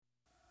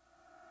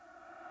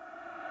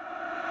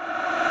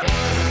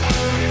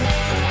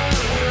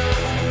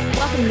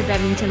welcome to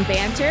Bevington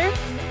Banter.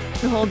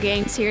 The whole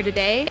gang's here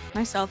today.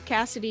 Myself,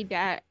 Cassidy,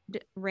 Dad,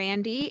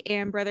 Randy,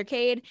 and Brother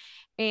Cade.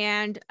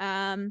 And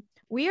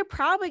we are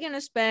probably going to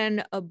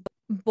spend a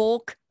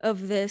bulk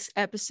of this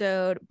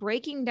episode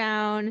breaking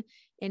down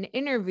an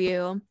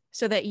interview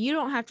so that you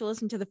don't have to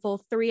listen to the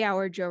full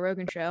 3-hour Joe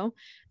Rogan show.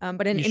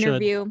 But an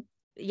interview,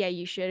 yeah,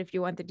 you should if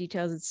you want the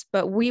details.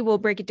 But we will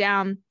break it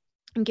down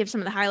and give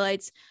some of the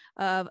highlights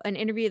of an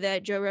interview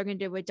that Joe Rogan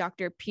did with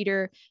Dr.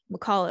 Peter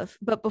McAuliffe.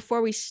 But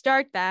before we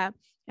start that,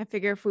 I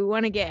figure if we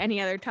want to get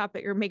any other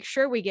topic or make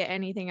sure we get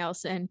anything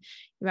else in,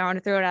 you might want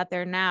to throw it out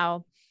there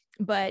now.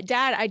 But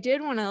Dad, I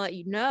did want to let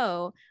you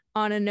know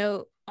on a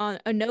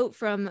note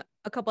from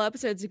a couple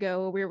episodes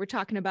ago, where we were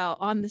talking about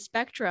on the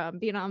spectrum,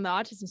 being on the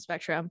autism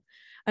spectrum.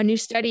 A new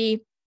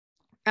study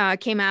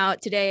came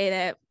out today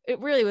that it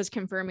really was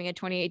confirming a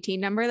 2018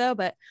 number though,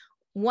 but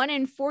 1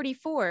 in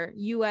 44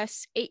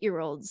 US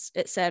 8-year-olds,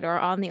 it said, are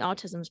on the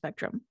autism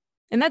spectrum,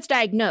 and that's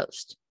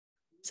diagnosed.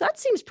 So that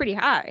seems pretty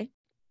high.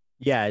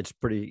 Yeah, it's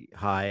pretty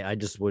high.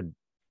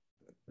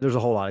 There's a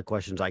whole lot of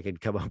questions I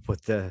could come up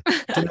with to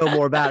know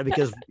more about it,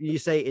 because you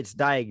say it's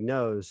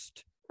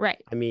diagnosed.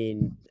 Right. I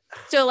mean,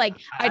 so like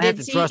I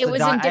did see it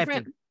was in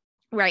different,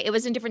 right. It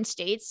was in different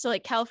states. So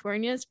like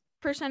California's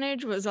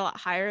percentage was a lot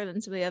higher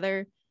than some of the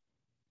other,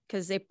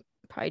 because they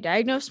probably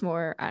diagnosed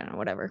more. I don't know,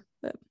 whatever.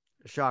 But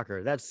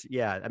shocker. That's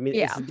I mean,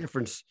 yeah. It's a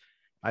difference.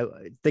 I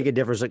think a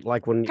difference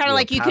like when kind of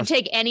like you could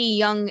take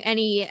any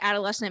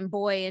adolescent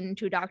boy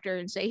into a doctor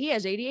and say he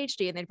has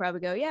ADHD, and they'd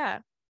probably go, yeah.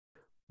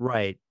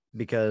 Right.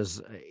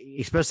 Because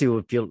especially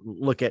if you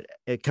look at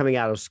it coming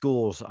out of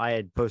schools, I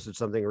had posted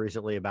something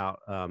recently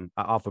about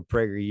off of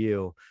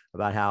PragerU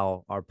about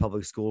how our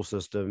public school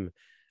system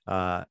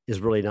is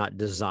really not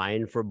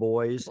designed for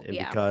boys. And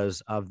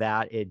because of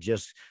that, it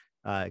just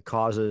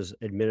causes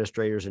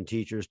administrators and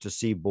teachers to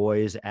see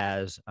boys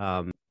as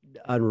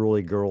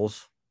unruly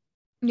girls.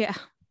 Yeah.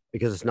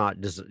 Because it's not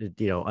just,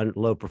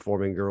 low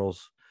performing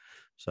girls.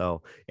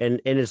 So,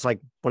 and it's like,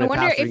 when I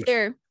wonder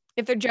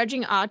if they're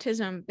judging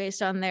autism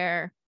based on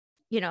their,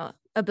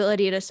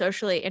 ability to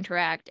socially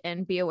interact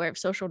and be aware of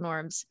social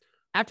norms.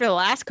 After the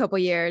last couple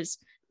of years,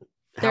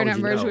 their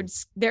numbers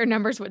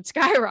would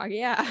skyrocket.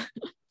 Yeah.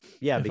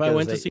 Yeah. If I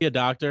went to see a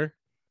doctor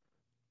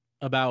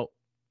about,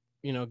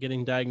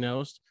 getting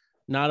diagnosed,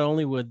 not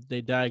only would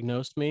they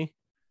diagnose me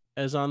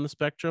as on the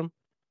spectrum,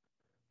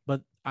 but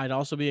I'd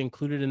also be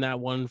included in that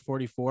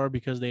 144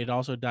 because they'd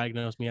also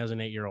diagnosed me as an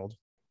 8-year-old.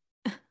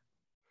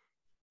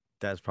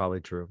 That's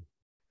probably true.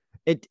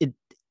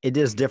 It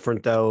is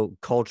different though.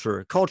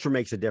 Culture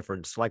makes a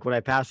difference. Like when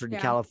I pastored in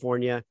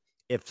California,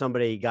 if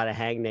somebody got a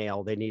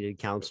hangnail, they needed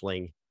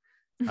counseling.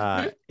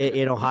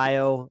 In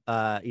Ohio,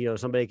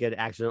 somebody could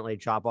accidentally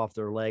chop off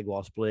their leg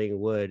while splitting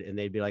wood, and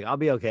they'd be like, "I'll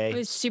be okay." It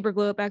was super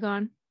glue it back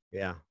on.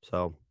 Yeah.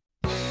 So.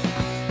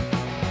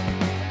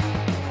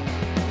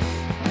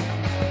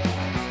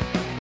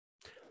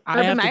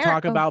 I have to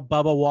talk about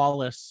Bubba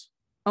Wallace.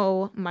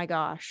 Oh my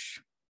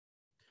gosh.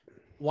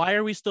 Why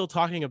are we still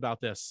talking about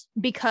this?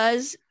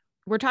 Because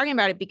we're talking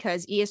about it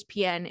because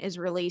ESPN is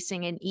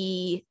releasing an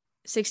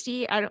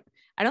E60. I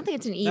don't think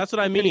it's an E. That's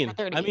what I mean.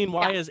 I mean,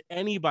 why is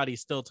anybody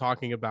still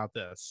talking about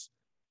this?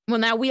 Well,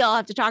 now we all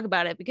have to talk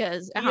about it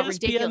because how ESPN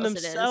ridiculous it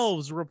is.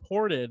 themselves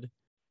reported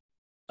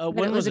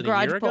when was it, a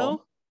year poll.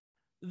 ago?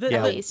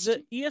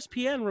 The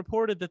ESPN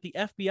reported that the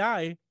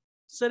FBI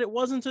said it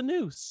wasn't a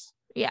noose.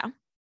 Yeah.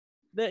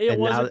 That it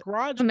was a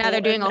garage poll. Now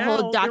they're doing a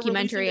whole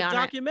documentary on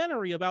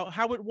documentary about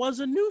how it was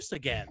a noose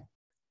again.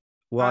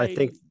 Well, I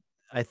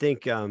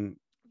think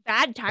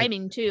bad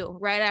timing too,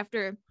 right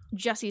after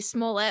Jussie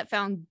Smollett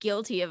found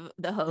guilty of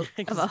the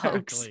of a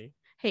hoax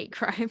hate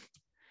crime.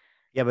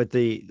 Yeah, but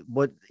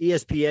what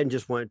ESPN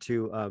just went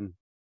to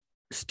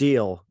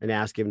Steele and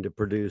asked him to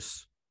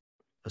produce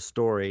a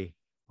story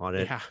on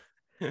it. Yeah.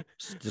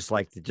 just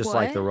like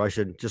the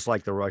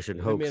Russian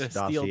hoax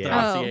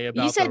dossier.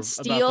 You said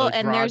Steele,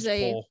 and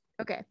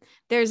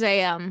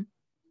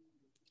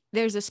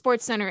there's a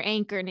Sports Center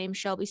anchor named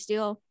Shelby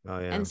Steele. Oh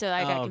yeah. And so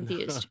I got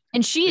confused.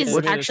 And she's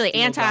actually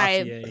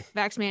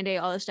anti-vax mandate,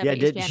 all this stuff. Yeah,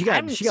 she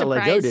got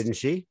let go, didn't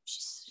she?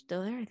 She's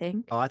still there, I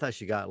think. Oh, I thought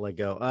she got let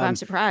go. I'm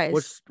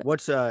surprised.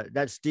 What's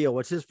that Steele?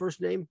 What's his first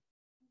name?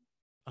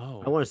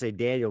 Oh, I want to say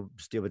Daniel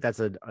Steele, but that's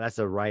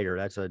a writer.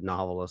 That's a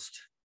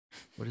novelist.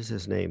 What is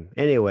his name?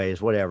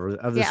 Anyways, whatever.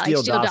 Of the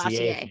Steele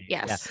dossier.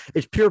 Yes. Yeah.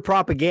 It's pure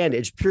propaganda.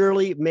 It's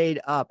purely made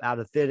up out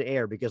of thin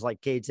air because,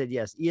 like Cade said,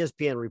 yes,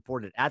 ESPN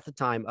reported at the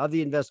time of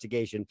the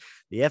investigation,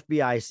 the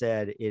FBI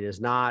said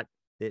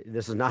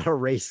this is not a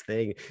race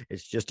thing.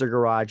 It's just a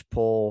garage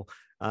poll.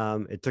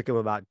 It took them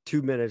about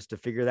 2 minutes to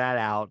figure that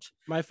out.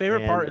 My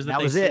favorite part is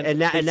that was it. And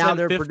now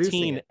they're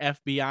producing 15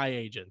 FBI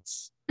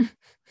agents.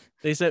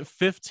 They sent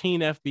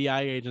 15 FBI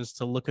agents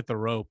to look at the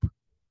rope.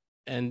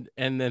 And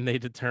then they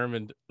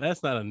determined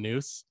that's not a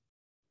noose.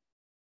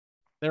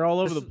 They're all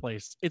over the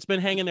place. It's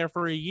been hanging there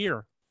for a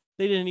year.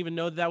 They didn't even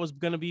know that was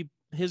going to be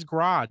his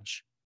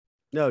garage.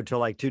 No, till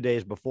like 2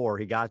 days before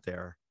he got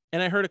there.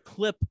 And I heard a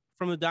clip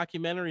from the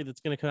documentary that's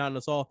going to come out, and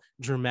it's all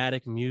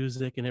dramatic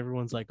music, and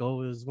everyone's like,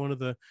 oh, it was one of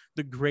the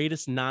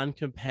greatest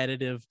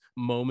non-competitive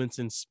moments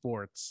in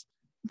sports.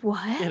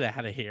 What? Get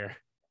out of here.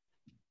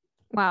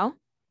 Wow.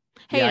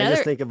 Hey, yeah, I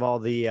just think of all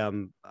the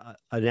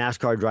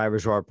NASCAR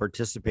drivers who are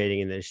participating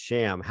in this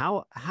sham.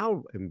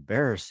 How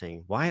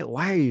embarrassing. Why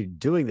are you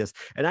doing this?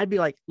 And I'd be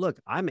like, look,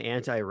 I'm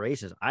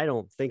anti-racist. I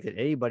don't think that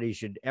anybody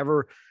should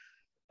ever,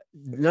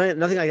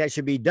 nothing like that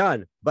should be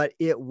done, but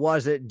it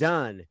wasn't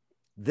done.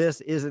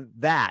 This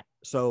isn't that.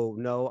 So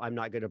no, I'm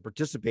not going to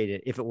participate in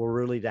it. If it were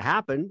really to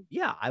happen,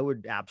 yeah, I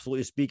would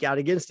absolutely speak out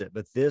against it,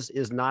 but this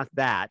is not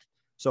that.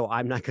 So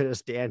I'm not going to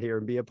stand here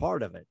and be a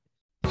part of it.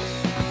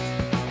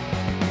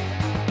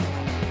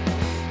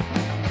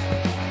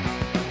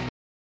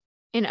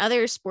 In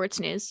other sports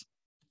news,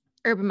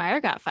 Urban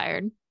Meyer got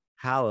fired.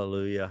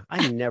 Hallelujah.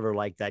 I never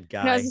liked that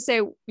guy. I was to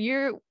say,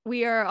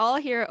 we are all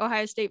here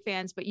Ohio State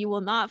fans, but you will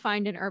not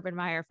find an Urban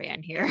Meyer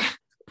fan here.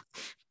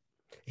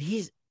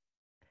 He's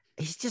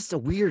just a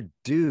weird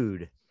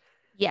dude.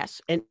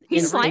 Yes. And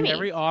he's slimy.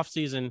 Every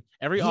offseason,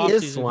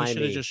 he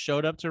should have just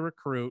showed up to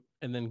recruit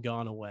and then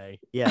gone away.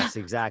 Yes,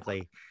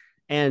 exactly.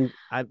 And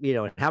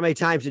how many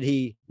times did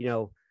he,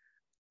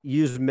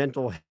 use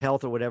mental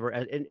health or whatever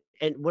and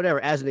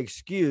whatever as an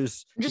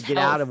excuse just to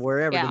get out of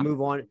wherever to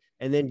move on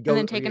and then go and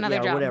then take another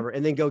job, whatever,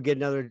 and then go get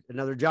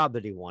another job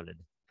that he wanted.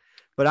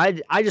 But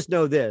I just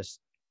know this.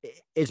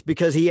 It's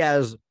because he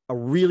has a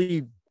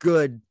really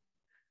good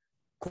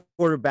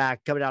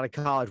quarterback coming out of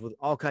college with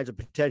all kinds of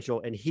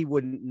potential, and he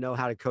wouldn't know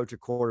how to coach a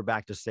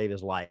quarterback to save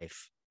his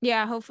life.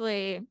 Yeah,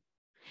 hopefully.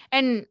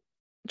 And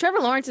Trevor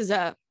Lawrence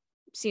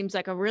seems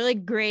like a really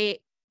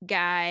great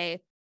guy.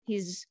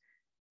 He's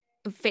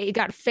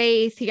got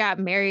faith. He got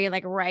married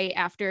like right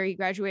after he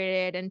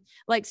graduated, and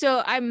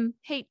so I'm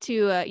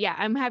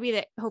happy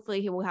that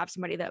hopefully he will have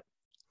somebody that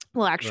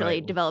will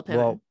actually develop him.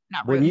 Well,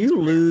 when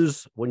you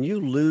lose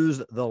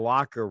the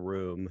locker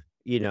room,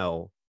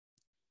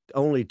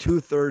 only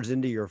 2/3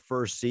 into your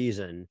first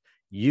season,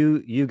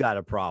 you got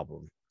a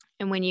problem.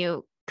 And when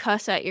you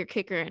cuss at your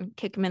kicker and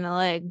kick him in the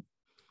leg,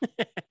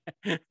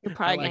 you're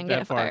probably gonna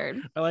get fired.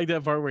 I like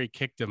that part where he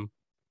kicked him.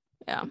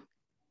 Yeah.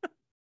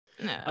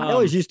 No. I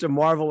always used to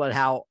marvel at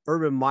how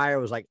Urban Meyer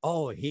was like,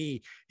 oh,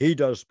 he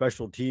does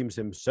special teams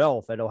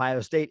himself at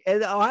Ohio State.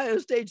 And the Ohio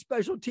State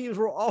special teams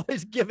were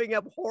always giving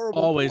up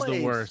horrible Always plays.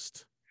 The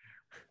worst.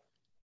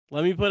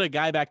 Let me put a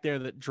guy back there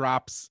that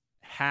drops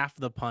half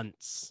the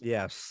punts.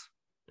 Yes.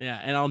 Yeah,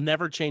 and I'll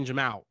never change him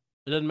out.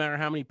 It doesn't matter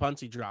how many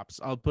punts he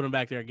drops. I'll put him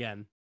back there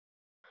again.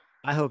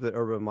 I hope that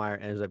Urban Meyer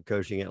ends up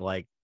coaching at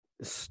like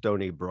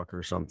Stony Brook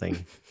or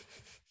something.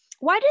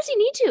 Why does he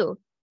need to?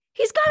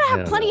 He's got to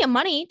have plenty of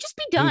money. Just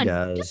be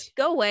done. Just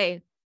go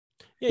away.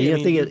 Yeah,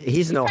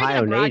 he's an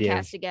Ohio native.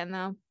 Broadcast again,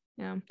 though.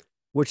 Yeah.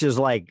 Which is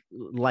like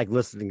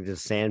listening to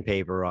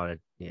sandpaper on it.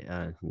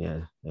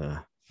 Yeah.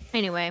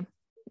 Anyway,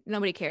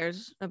 nobody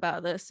cares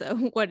about this. So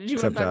what did you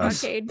want to talk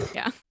about, Cade?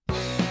 Yeah.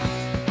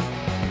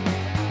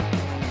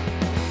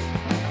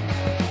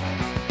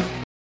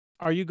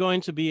 Are you going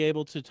to be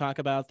able to talk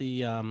about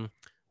the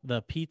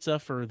pizza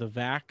for the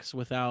vax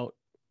without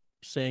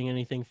saying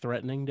anything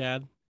threatening,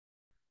 Dad?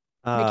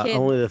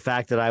 Only the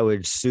fact that I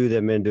would sue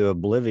them into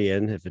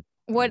oblivion if it.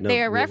 What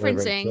they are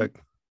referencing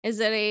is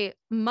that a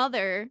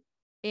mother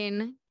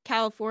in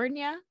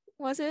California,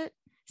 was it?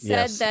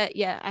 Said that,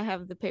 I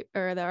have the paper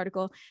or the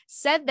article,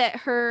 said that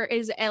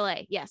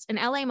LA. Yes. An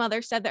LA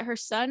mother said that her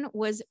son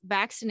was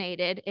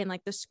vaccinated in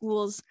like the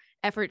school's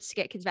efforts to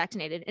get kids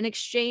vaccinated in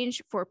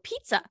exchange for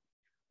pizza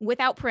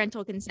without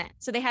parental consent.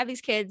 So they have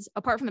these kids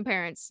apart from the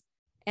parents,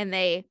 and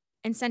they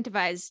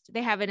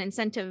have an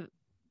incentive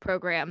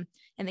program,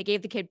 and they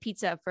gave the kid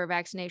pizza for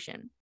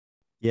vaccination.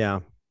 Yeah.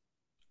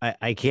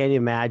 I can't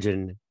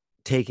imagine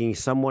taking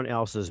someone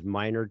else's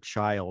minor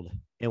child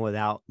and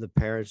without the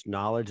parents'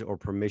 knowledge or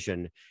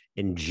permission,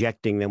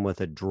 injecting them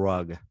with a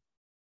drug.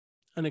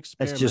 An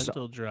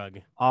experimental drug.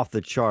 Off the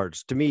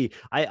charts. To me,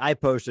 I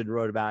posted and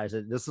wrote about it. I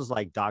said, this is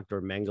like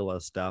Dr.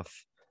 Mengele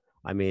stuff.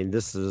 I mean,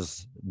 this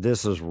is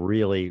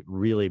really,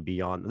 really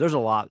beyond. There's a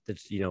lot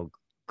that's,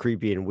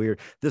 creepy and weird.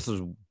 This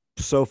is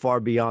so far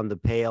beyond the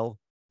pale.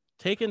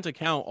 Take into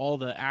account all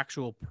the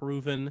actual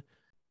proven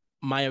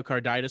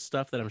myocarditis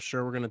stuff that I'm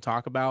sure we're going to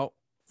talk about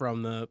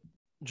from the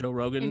Joe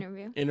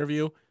Rogan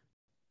interview.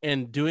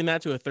 And doing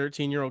that to a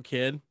 13-year-old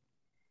kid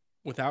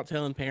without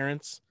telling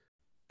parents,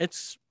 it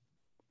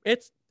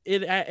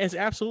is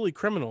absolutely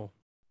criminal.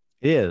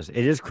 It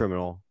is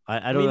criminal.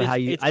 I don't know how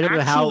you. I don't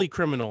know how. It's actually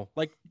criminal.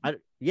 Like, in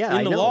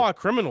the law,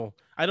 criminal.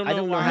 I don't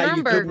know why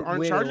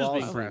aren't charges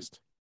being pressed.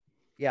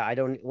 Yeah, I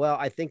don't. Well,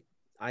 I think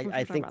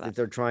that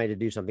they're trying to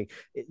do something.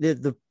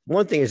 The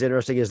one thing is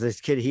interesting is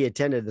this kid, he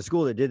attended the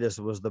school that did this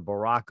was the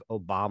Barack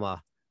Obama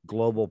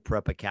Global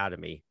Prep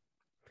Academy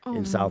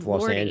in South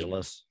Los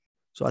Angeles.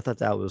 So I thought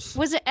that was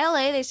it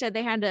LA? They said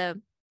they had to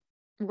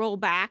roll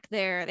back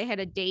they had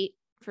a date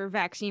for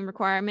vaccine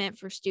requirement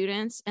for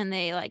students, and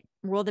they like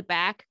rolled it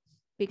back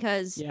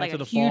because like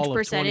a huge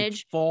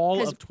percentage fall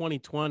of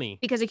 2020,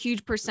 because a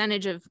huge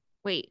percentage of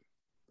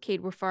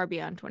Cade, we're far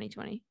beyond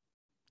 2020.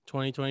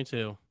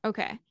 2022.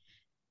 Okay.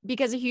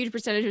 Because a huge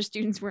percentage of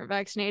students weren't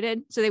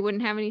vaccinated, so they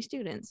wouldn't have any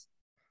students.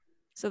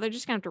 So they're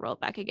just gonna have to roll it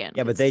back again.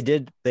 Yeah, but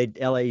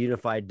LA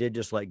Unified did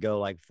just let go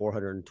like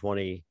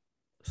 420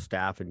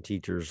 staff and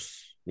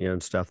teachers,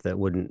 and stuff that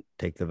wouldn't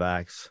take the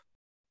vax.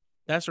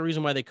 That's the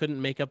reason why they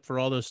couldn't make up for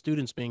all those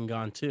students being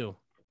gone too.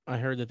 I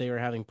heard that they were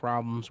having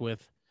problems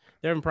with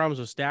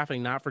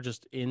staffing, not for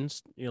just in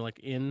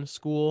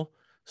school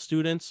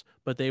students,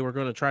 but they were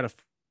going to try to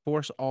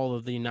force all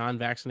of the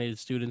non-vaccinated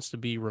students to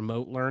be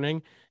remote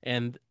learning.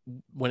 And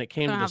when it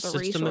came to the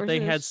system that they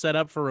had set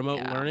up for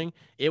remote learning,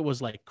 it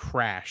was like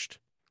crashed.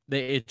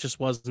 It just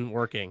wasn't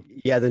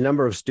working. Yeah, the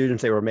number of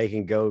students they were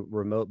making go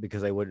remote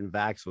because they wouldn't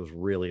vax was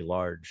really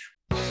large.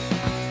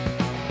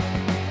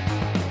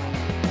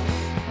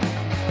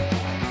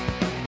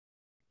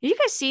 Have you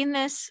guys seen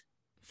this?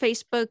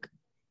 Facebook,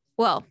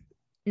 well,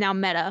 now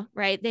Meta,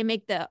 right? They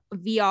make the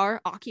VR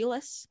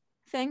Oculus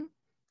thing,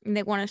 and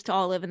they want us to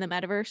all live in the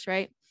metaverse,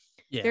 right?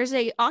 Yeah. There's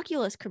a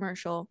Oculus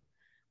commercial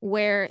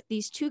where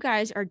these two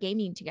guys are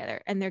gaming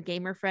together, and they're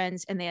gamer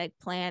friends, and they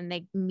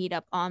they meet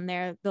up on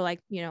there. They're like,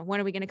 when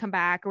are we going to come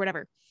back or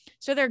whatever?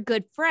 So they're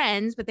good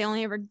friends, but they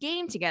only ever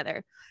game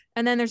together.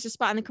 And then there's a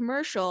spot in the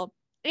commercial,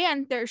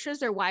 and there shows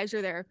their wives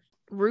or their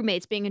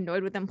roommates being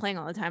annoyed with them playing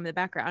all the time in the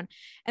background.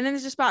 And then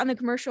there's a spot in the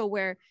commercial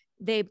where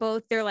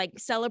they're like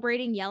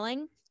celebrating,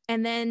 yelling,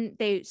 and then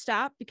they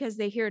stop because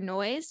they hear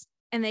noise,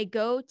 and they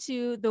go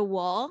to the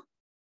wall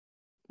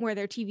where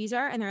their TVs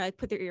are, and they're like,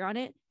 put their ear on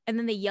it, and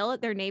then they yell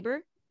at their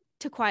neighbor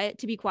to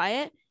be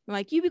quiet. I'm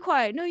like, you be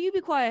quiet. No, you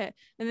be quiet.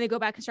 And then they go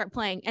back and start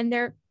playing, and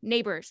they're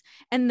neighbors.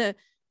 And the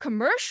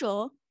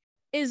commercial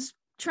is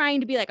trying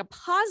to be like a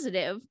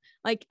positive,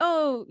 like,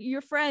 oh,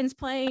 your friends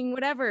playing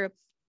whatever.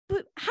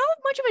 But how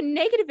much of a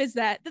negative is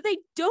that they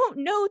don't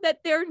know that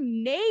they're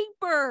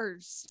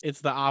neighbors?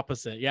 It's the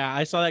opposite. Yeah,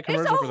 I saw that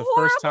commercial It's for the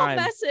first time.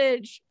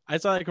 Message. I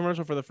saw that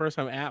commercial for the first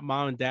time at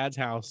mom and dad's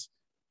house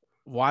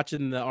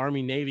watching the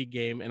Army Navy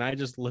game, and I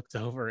just looked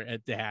over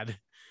at dad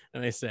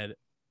and I said,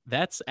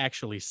 that's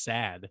actually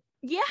sad.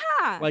 Yeah.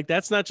 Like,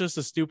 that's not just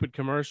a stupid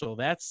commercial.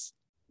 That's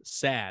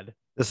sad.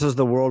 This is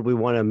the world we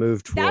want to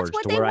move towards,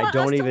 to where I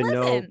don't even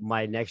know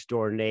my next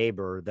door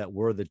neighbor, that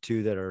we're the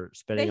two that are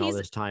spending all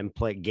this time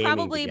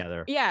gaming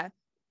together. Yeah.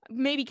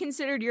 Maybe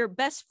considered your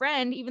best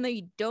friend, even though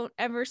you've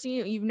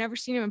never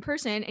seen him in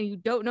person, and you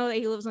don't know that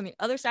he lives on the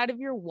other side of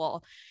your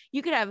wall.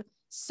 You could have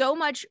so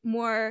much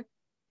more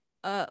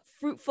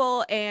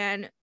fruitful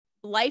and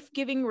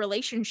life-giving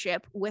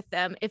relationship with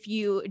them if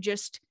you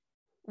just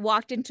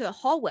walked into the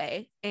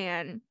hallway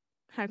and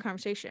had a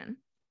conversation.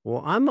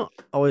 Well, I'm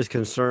always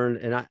concerned,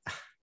 and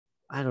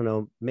I don't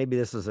know, maybe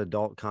this is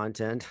adult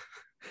content.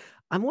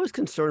 I'm always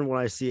concerned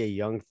when I see a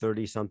young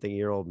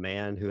 30-something-year-old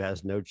man who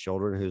has no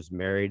children, who's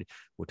married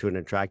to an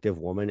attractive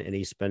woman, and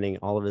he's spending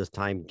all of his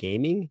time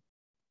gaming.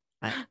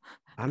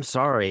 I'm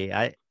sorry.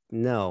 I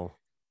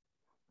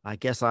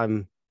guess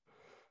I'm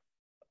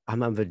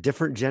of a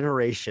different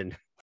generation.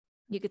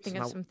 You could think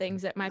of some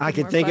things that might be I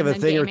could more think fun of a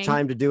than thing gaming. or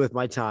time to do with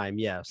my time.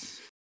 Yes.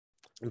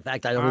 In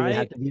fact, I don't even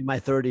have to be in my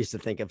 30s to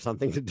think of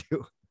something to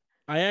do.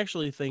 I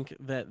actually think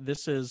that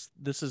this is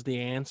the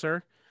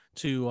answer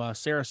to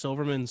Sarah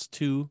Silverman's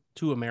two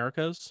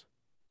Americas.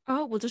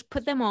 Oh, we'll just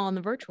put them all in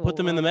the virtual. Put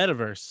them in the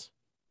metaverse.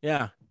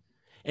 Yeah.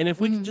 And if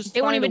we could just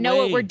they won't even know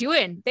what we're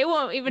doing. They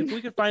won't even. If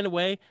we could find a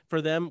way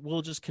for them,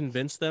 we'll just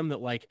convince them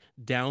that like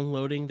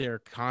downloading their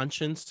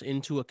conscience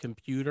into a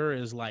computer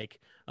is like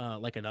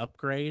an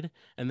upgrade,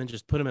 and then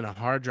just put them in a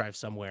hard drive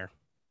somewhere,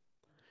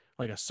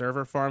 like a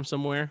server farm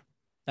somewhere.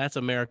 That's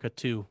America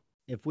too.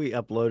 If we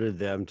uploaded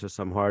them to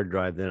some hard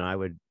drive, then I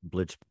would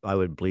bleach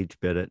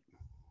bit it.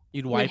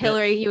 You'd wipe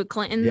Hillary, you would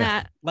Clinton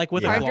that like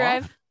with a hard cloth?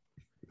 drive,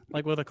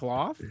 like with a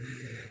cloth.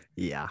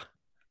 Yeah,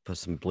 put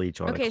some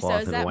bleach on a okay, cloth. so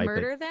is and that wipe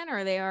murder it. then, or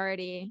are they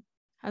already?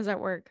 How does that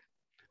work?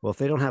 Well, if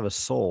they don't have a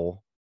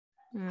soul,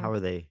 how are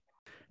they?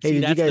 Hey,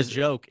 that's the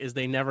joke. Is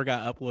they never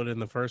got uploaded in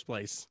the first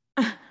place.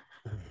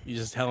 You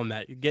just tell them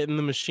that you get in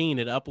the machine,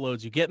 it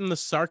uploads. You get in the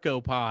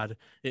Sarcopod,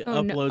 it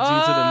uploads you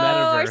to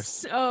the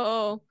metaverse.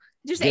 Oh,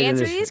 just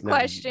answer these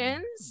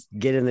questions.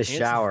 Get in the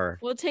shower.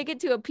 We'll take it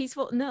to a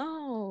peaceful.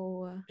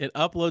 No, it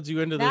uploads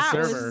you into the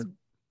server.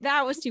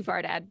 That was too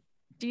far, Dad.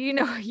 Do you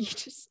know you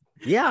just?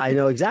 Yeah, I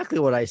know exactly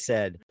what I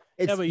said.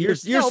 It's, but you're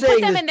saying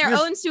put them in their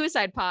own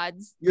suicide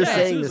pods. You're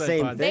saying the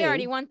same thing. They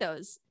already want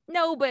those.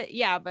 No, but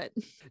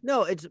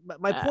no. It's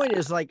my point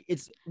is like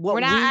it's what we're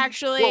not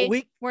actually.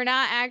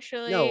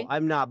 No,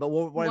 I'm not. But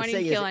what I'm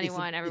saying is,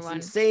 it's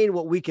insane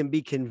what we can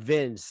be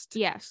convinced.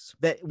 Yes,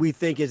 that we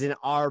think is in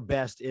our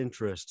best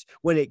interest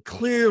when it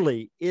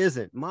clearly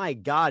isn't. My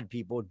God,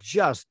 people,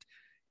 just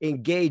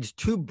engage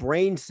two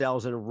brain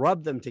cells and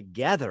rub them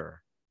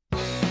together.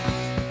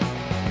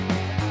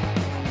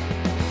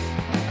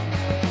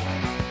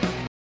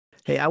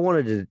 Hey,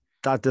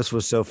 thought this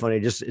was so funny.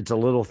 Just it's a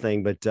little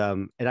thing, but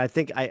and I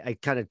think I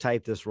kind of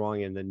typed this wrong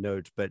in the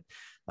notes, but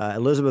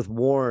Elizabeth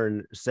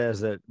Warren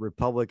says that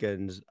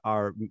Republicans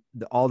are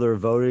all their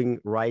voting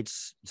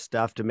rights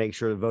stuff to make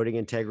sure the voting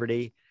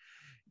integrity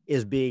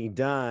is being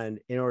done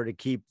in order to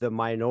keep the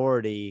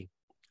minority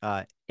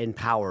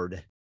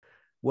empowered.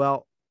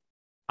 Well,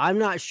 I'm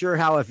not sure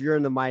how, if you're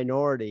in the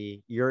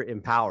minority, you're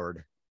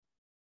empowered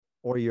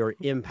or you're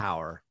in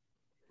power.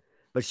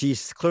 But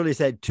she's clearly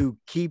said to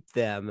keep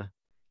them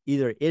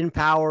either in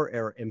power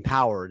or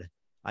empowered.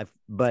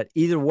 But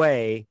either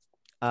way,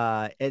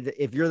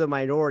 if you're the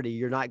minority,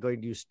 you're not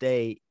going to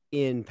stay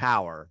in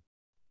power,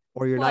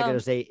 or you're not going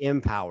to stay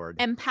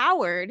empowered.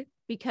 Empowered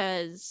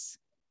because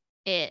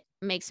it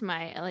makes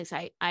at least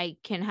I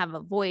can have a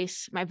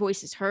voice. My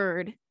voice is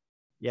heard.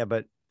 Yeah,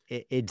 but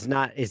it's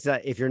not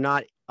if you're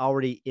not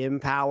already in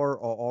power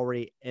or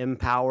already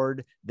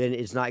empowered, then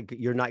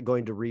you're not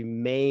going to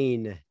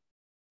remain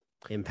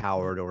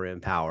empowered or in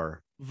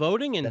power.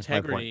 Voting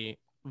integrity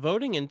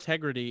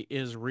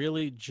is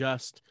really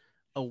just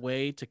a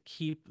way to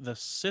keep the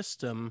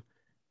system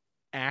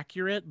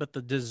accurate, but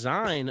the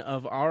design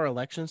of our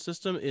election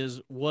system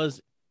was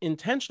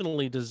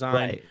intentionally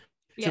designed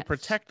to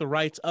protect the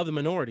rights of the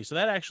minority. So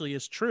that actually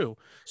is true.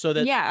 So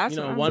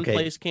that one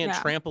place can't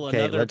trample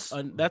another.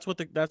 That's what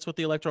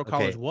the Electoral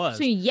College was.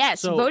 So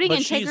yes, voting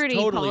integrity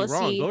she's totally policy.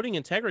 wrong. Voting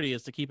integrity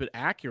is to keep it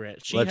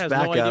accurate. She has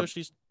no idea what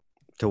she's.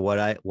 To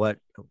what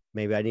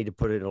maybe I need to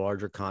put it in a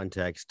larger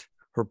context.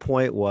 Her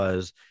point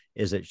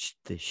is that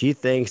she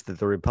thinks that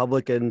the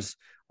Republicans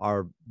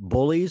are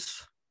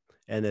bullies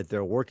and that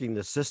they're working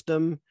the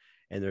system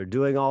and they're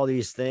doing all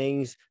these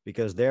things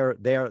because they're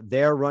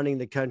running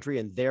the country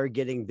and they're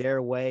getting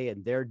their way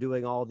and they're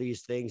doing all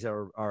these things that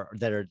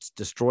are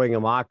destroying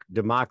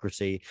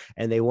democracy,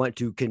 and they want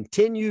to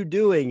continue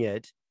doing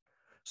it.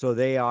 So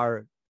they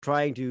are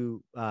trying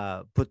to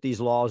put these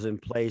laws in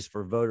place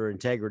for voter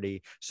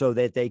integrity so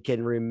that they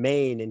can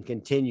remain and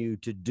continue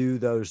to do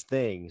those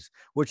things,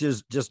 which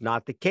is just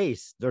not the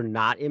case. They're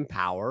not in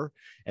power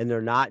and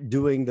they're not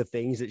doing the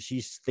things that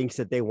she thinks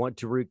that they want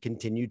to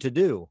continue to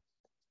do.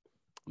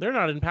 They're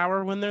not in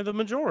power when they're the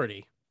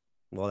majority.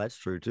 Well, that's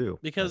true too.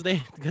 Because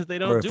they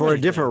don't for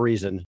a different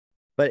reason.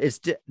 But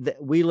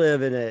we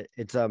live in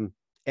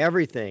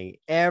everything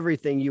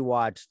you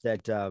watch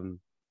that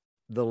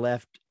the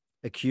left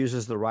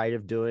accuses the right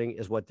of doing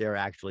is what they're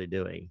actually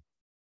doing.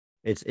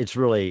 It's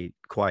really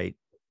quite.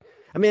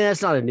 I mean,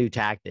 that's not a new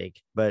tactic,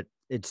 but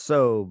it's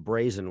so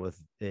brazen with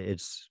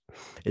it's.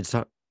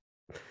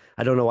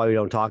 I don't know why we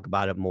don't talk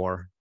about it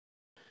more.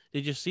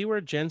 Did you see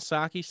where Jen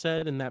Psaki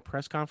said in that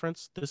press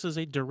conference? This is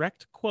a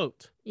direct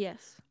quote.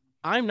 Yes.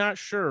 I'm not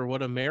sure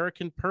what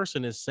American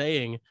person is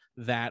saying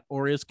that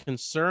or is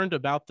concerned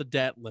about the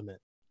debt limit.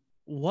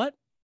 What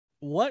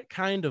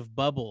kind of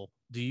bubble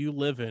do you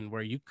live in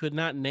where you could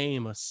not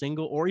name a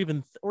single or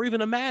even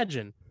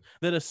imagine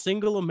that a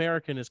single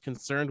American is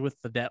concerned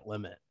with the debt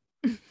limit?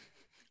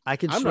 I'm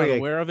not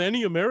aware of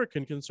any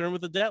American concerned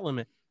with the debt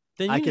limit.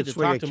 Then you need to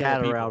talk to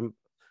more people.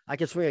 I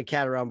could swing a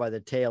cat around by the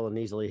tail and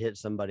easily hit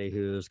somebody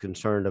who's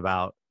concerned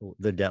about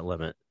the debt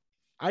limit.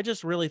 I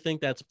just really think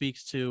that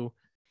speaks to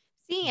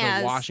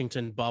the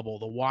Washington bubble,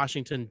 the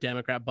Washington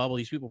Democrat bubble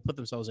these people put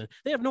themselves in.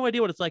 They have no idea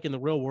what it's like in the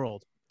real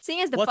world.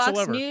 Seeing as the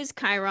Fox News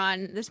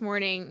Chiron this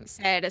morning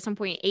said at some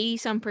point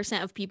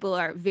 80% of people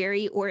are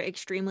very or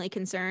extremely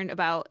concerned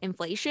about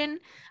inflation,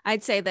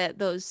 I'd say that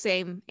those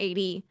same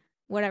 80%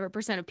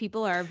 of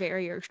people are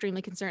very or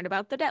extremely concerned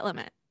about the debt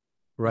limit.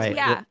 Right. So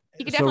yeah,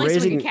 you could definitely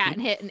swing a cat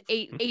and hit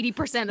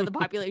 80% of the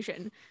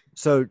population.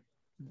 So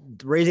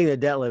raising the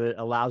debt limit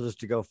allows us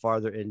to go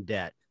farther in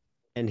debt.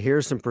 And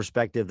here's some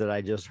perspective that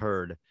I just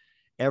heard.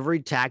 Every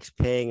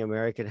tax-paying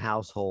American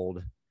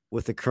household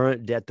with the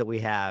current debt that we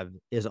have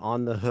is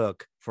on the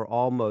hook for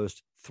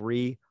almost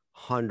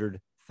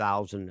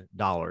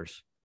 $300,000.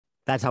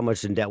 That's how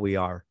much in debt we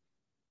are.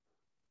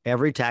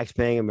 Every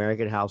tax-paying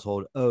American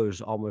household owes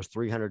almost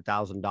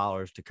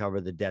 $300,000 to cover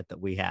the debt that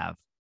we have.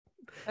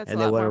 That's a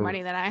lot more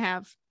money than I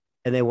have.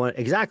 And they want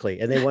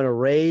to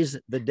raise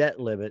the debt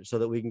limit so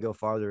that we can go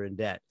farther in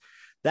debt.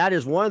 That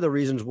is one of the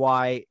reasons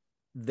why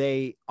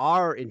they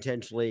are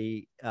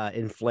intentionally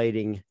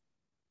inflating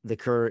the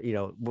current,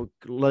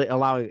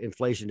 allowing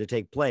inflation to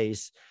take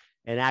place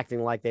and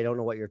acting like they don't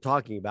know what you're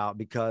talking about,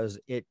 because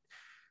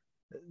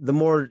the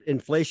more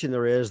inflation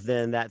there is,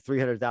 then that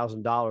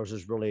 $300,000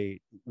 is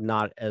really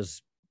not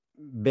as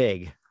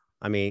big.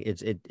 I mean,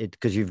 it's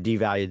because you've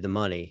devalued the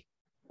money.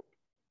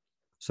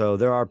 So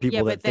there are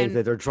people that think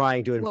that they're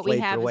trying to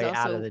inflate their way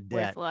out of the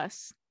debt.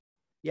 Worthless.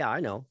 Yeah, I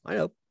know.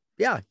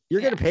 Yeah,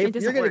 you're going to pay.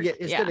 You're going to get.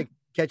 It's going to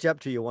catch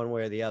up to you one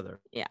way or the other.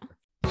 Yeah.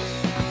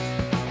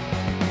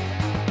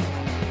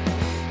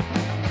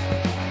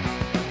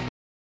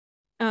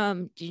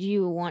 Did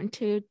you want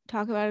to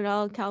talk about it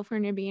all?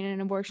 California being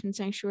an abortion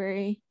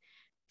sanctuary?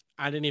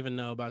 I didn't even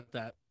know about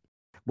that.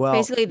 Well,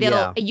 basically,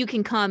 you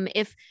can come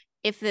if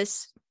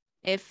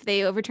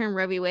they overturn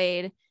Roe v.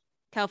 Wade.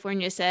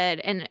 California said,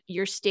 and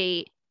your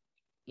state,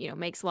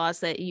 makes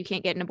laws that you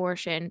can't get an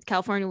abortion.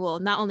 California will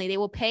they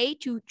will pay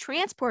to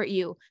transport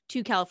you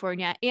to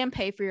California and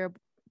pay for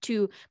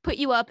to put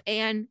you up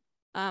and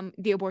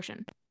the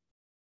abortion.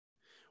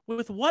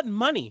 With what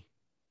money?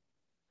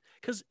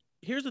 Because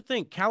here's the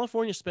thing: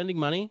 California spending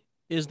money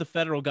is the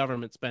federal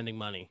government spending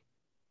money.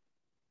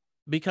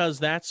 because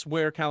that's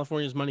where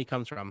California's money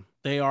comes from.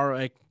 They are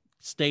a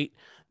state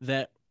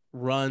that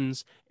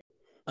runs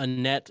a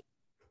net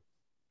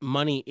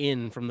money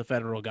in from the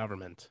federal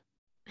government.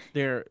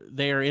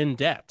 They're in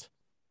debt.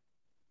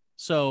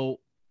 So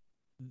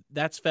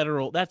that's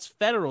federal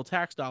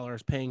tax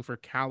dollars paying for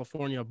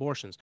California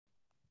abortions.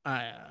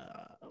 I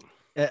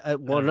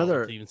don't know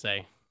what to even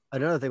say.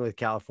 Another thing with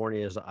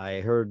California is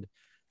I heard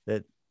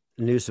that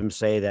Newsom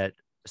say that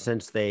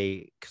since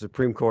the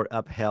Supreme Court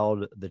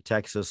upheld the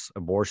Texas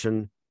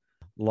abortion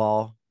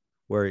law,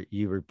 where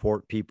you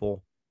report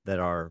people that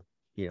are,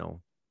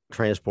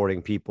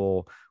 transporting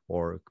people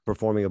or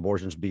performing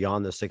abortions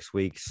beyond the 6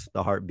 weeks,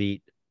 the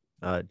heartbeat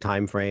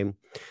time frame,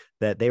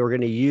 that they were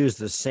going to use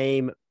the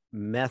same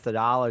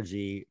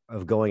methodology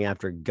of going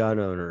after gun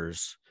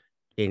owners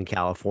in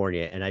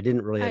California. And I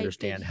didn't really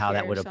understand how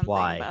that would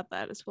apply. About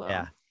that as well.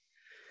 Yeah.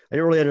 I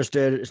didn't really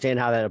understand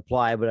how that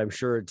applied, but I'm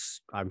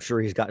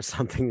sure he's got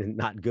something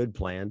not good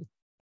planned.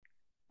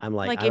 I'm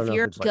like if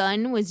your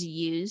gun was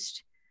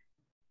used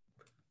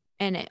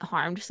and it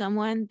harmed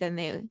someone, then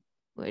they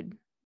would.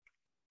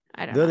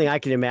 I don't know. The only thing I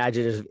can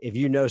imagine is if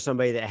you know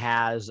somebody that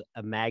has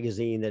a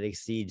magazine that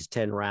exceeds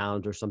 10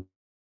 rounds or something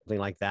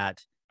like that,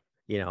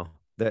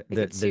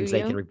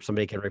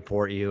 somebody can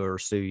report you or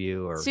sue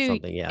you or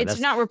something. Yeah, it's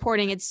not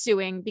reporting, it's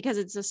suing, because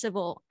it's a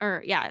civil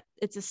right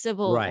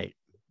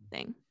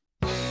thing.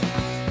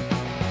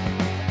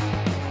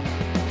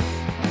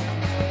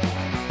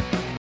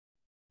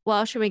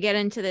 Well, should we get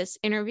into this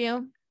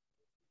interview?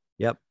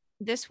 Yep.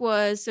 This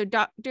was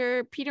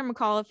Dr. Peter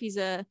McAuliffe. He's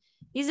an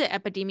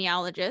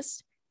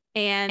epidemiologist,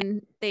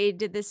 and they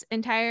did this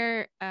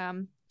entire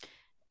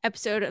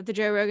episode of the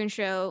Joe Rogan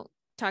Show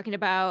talking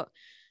about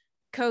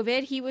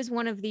COVID. He was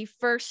one of the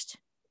first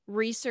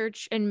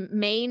research in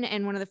Maine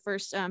and one of the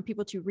first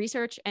people to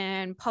research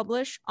and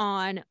publish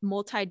on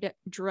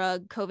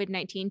multi-drug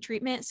COVID-19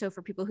 treatment. So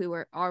for people who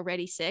were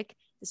already sick,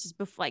 this is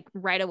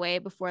right away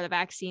before the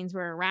vaccines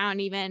were around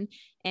even.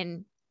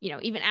 And,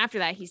 even after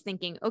that, he's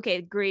thinking, okay,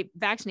 great,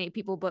 vaccinate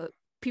people, but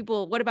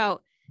what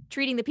about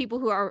treating the people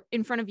who are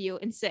in front of you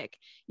and sick?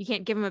 You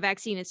can't give them a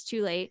vaccine. It's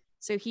too late.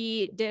 So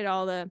he did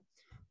all the,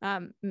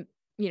 one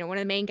of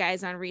the main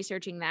guys on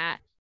researching that.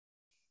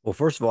 Well,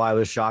 first of all, I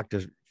was shocked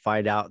to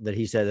find out that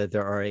he said that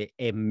there are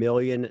a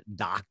million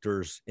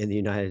doctors in the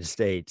United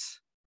States.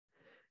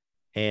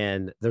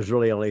 And there's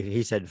really only,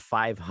 he said,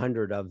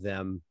 500 of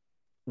them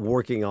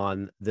working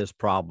on this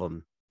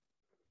problem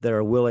that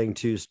are willing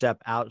to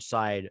step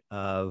outside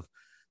of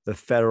the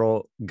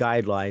federal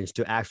guidelines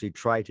to actually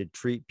try to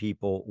treat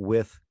people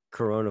with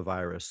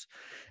coronavirus.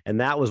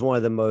 And that was one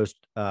of the most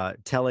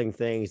telling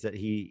things that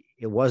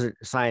it wasn't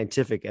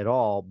scientific at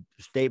all,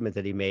 statement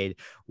that he made,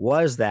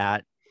 was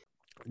that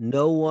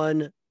no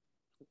one,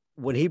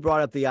 when he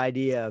brought up the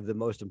idea of the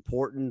most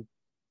important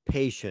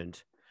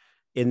patient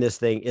in this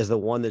thing is the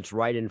one that's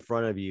right in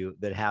front of you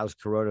that has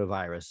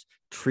coronavirus,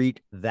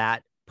 treat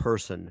that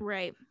person,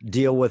 right?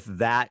 Deal with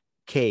that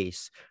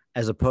case,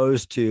 as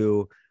opposed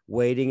to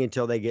waiting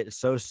until they get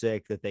so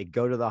sick that they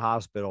go to the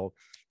hospital,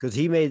 because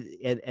he made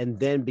and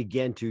then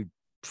begin to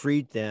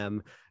treat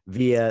them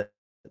via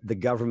the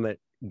government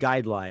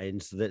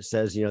guidelines that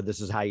says, this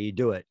is how you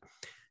do it.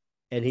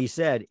 And he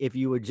said, if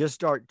you would just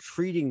start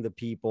treating the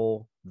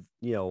people,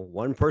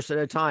 one person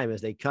at a time as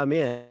they come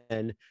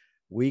in,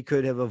 we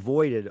could have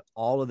avoided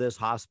all of this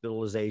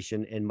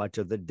hospitalization and much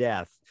of the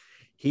death.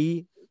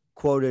 He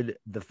quoted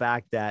the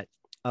fact that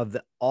of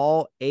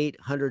all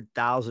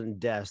 800,000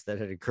 deaths that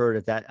had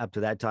occurred up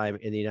to that time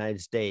in the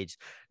United States,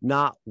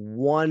 not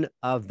one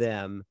of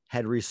them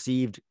had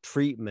received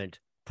treatment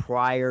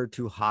prior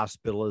to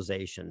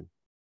hospitalization.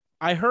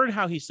 I heard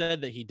how he said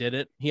that he did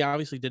it. He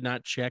obviously did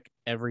not check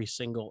every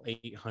single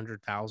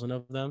 800,000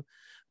 of them,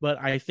 but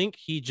I think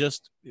he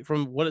just,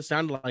 from what it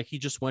sounded like, he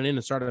just went in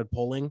and started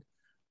pulling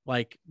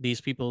like these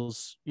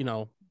people's,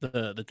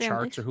 the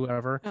charts or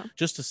whoever,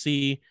 just to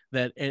see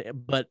that.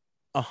 But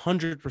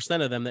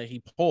 100% of them that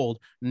he pulled,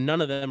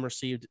 none of them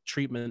received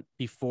treatment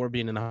before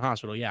being in the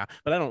hospital. Yeah,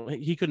 but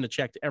he couldn't have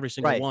checked every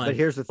single one. But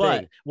here's the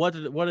thing: what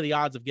are the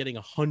odds of getting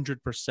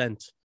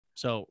 100%?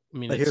 So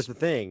but here's the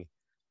thing: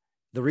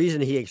 the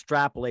reason he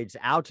extrapolates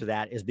out to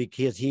that is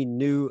because he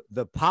knew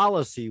the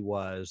policy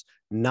was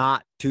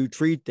not to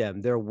treat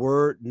them. There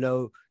were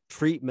no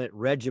treatment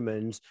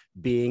regimens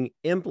being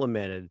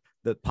implemented.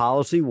 The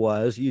policy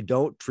was you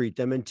don't treat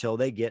them until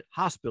they get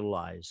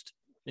hospitalized.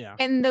 Yeah.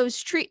 And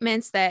those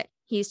treatments that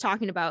he's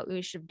talking about,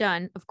 we should have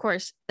done, of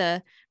course,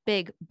 the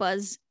big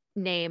buzz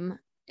name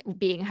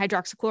being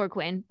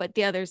hydroxychloroquine, but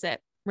the others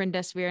that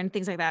remdesivir and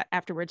things like that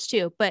afterwards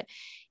too. But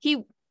he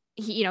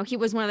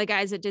was one of the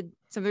guys that did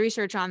some of the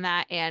research on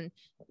that and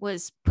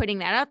was putting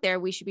that out there.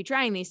 We should be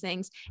trying these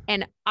things.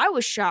 And I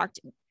was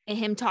shocked at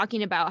him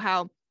talking about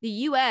how the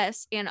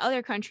US and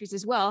other countries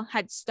as well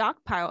had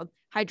stockpiled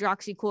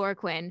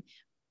hydroxychloroquine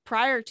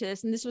prior to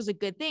this, and this was a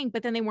good thing,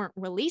 but then they weren't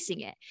releasing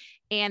it.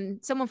 And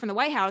someone from the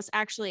White House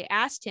actually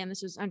asked him,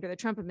 this was under the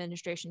Trump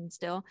administration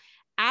still,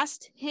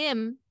 asked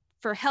him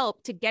for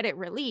help to get it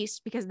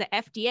released because the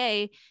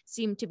FDA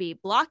seemed to be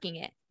blocking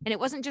it. And it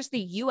wasn't just the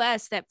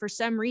US that for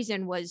some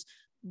reason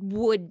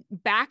would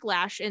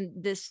backlash in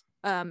this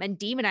and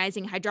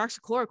demonizing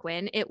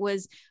hydroxychloroquine. It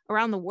was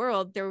around the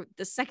world. They're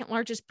the second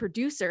largest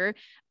producer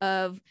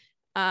of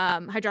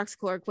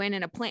hydroxychloroquine,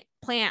 and a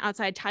plant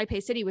outside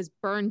Taipei City was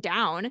burned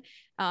down.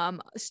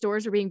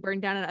 Stores were being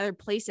burned down in other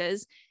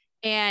places.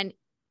 And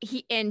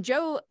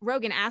Joe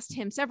Rogan asked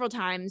him several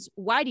times,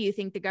 why do you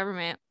think the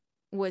government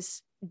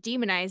was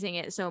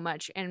demonizing it so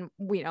much? And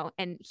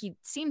and he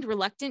seemed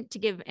reluctant to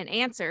give an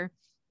answer.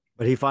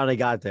 But he finally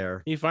got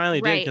there. He finally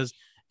did, because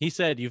he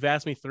said, "You've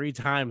asked me 3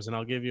 times, and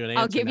I'll give you an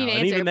answer." I'll give you an answer.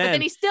 And even but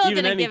then he still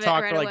didn't give it right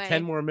away. He talked for like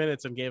 10 more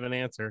minutes and gave an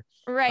answer.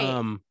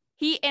 Right.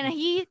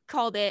 He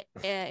called it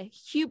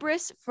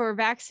hubris for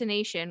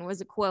vaccination,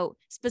 was a quote,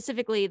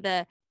 specifically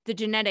the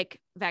genetic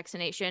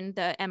vaccination,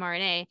 the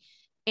mRNA.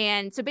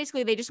 And so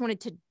basically they just wanted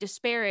to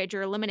disparage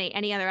or eliminate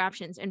any other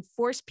options and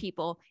force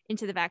people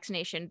into the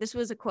vaccination. This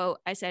was a quote.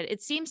 I said,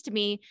 "It seems to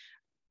me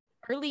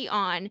early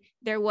on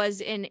there was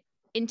an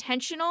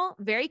intentional,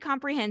 very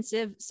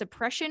comprehensive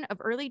suppression of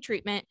early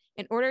treatment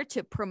in order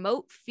to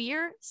promote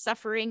fear,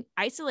 suffering,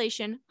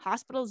 isolation,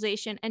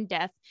 hospitalization, and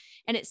death.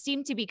 And it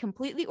seemed to be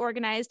completely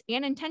organized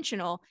and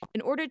intentional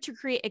in order to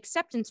create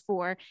acceptance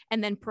for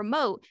and then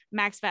promote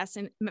mass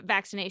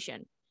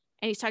vaccination."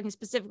 And he's talking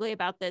specifically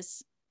about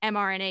this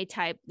mRNA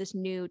type, this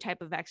new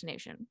type of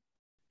vaccination.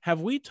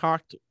 Have we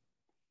talked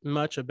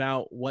much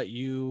about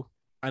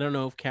I don't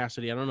know if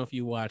Cassidy, I don't know if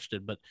you watched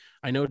it, but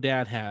I know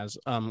Dad has,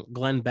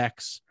 Glenn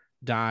Beck's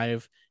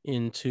dive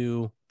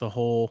into the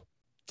whole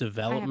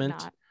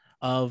development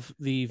of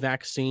the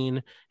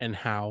vaccine and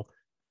how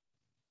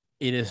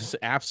it is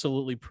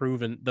absolutely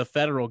proven the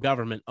federal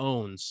government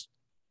owns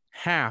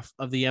half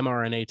of the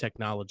mRNA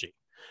technology.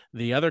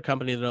 The other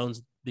company that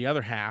owns the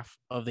other half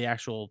of the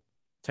actual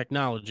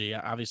technology,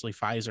 obviously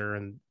Pfizer,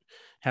 and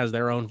has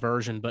their own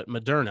version, but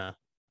Moderna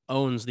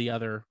owns the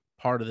other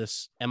part of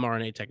this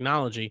mRNA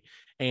technology.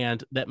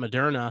 And that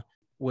Moderna,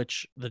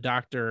 which the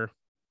doctor,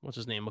 what's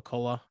his name,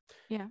 McCullough,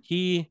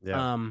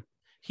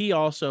 he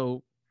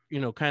also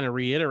kind of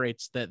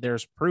reiterates that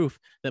there's proof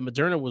that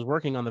Moderna was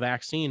working on the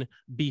vaccine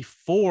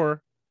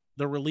before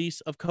the release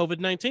of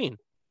COVID-19,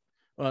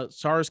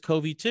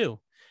 SARS-CoV-2.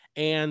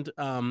 And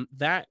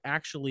that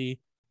actually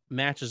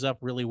matches up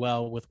really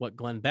well with what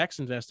Glenn Beck's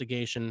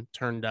investigation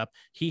turned up.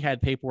 He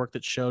had paperwork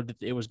that showed that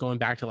it was going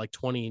back to like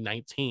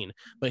 2019,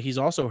 but he's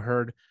also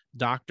heard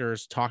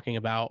doctors talking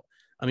about,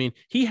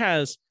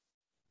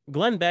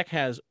 Glenn Beck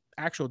has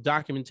actual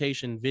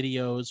documentation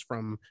videos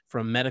from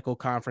medical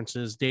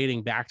conferences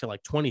dating back to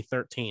like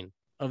 2013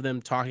 of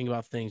them talking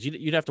about things.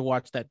 You'd have to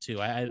watch that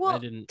too. I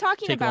didn't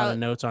take a lot of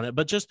notes on it,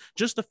 but just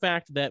the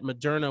fact that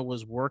Moderna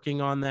was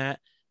working on that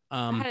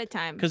ahead of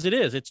time, because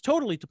it's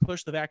totally to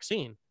push the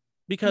vaccine.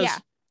 Because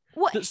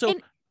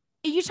and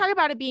you talk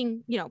about it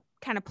being,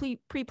 kind of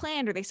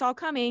pre-planned, or they saw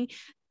coming.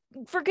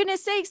 For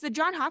goodness sakes, the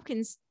John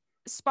Hopkins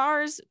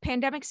SPARS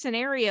pandemic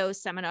scenario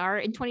seminar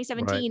in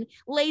 2017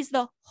 lays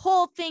the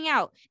whole thing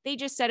out. They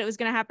just said it was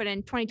going to happen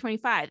in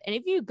 2025. And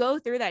if you go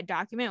through that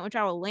document, which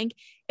I will link,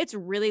 it's a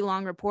really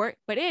long report,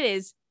 but it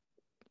is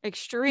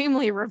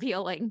extremely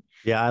revealing.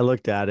 Yeah, I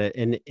looked at it,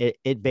 and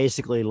it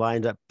basically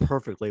lined up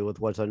perfectly with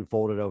what's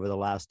unfolded over the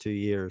last 2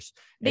 years.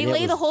 They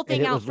lay the whole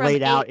thing out from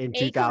laid out in a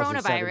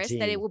 2017. coronavirus,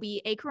 that it will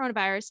be a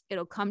coronavirus.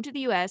 It'll come to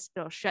the US.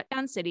 It'll shut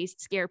down cities,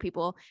 scare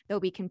people.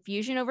 There'll be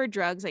confusion over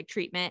drugs like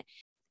treatment,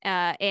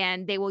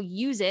 and they will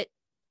use it.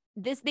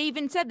 They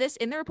even said this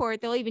in the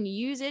report. They'll even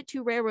use it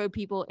to railroad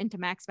people into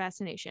max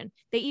vaccination.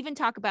 They even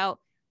talk about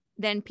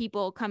then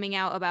people coming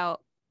out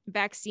about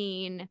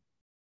vaccine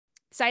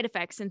side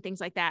effects and things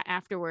like that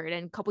afterward,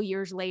 and a couple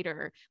years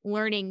later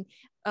learning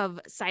of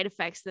side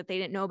effects that they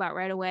didn't know about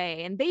right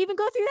away, and they even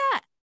go through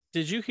that.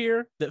 Did you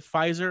hear that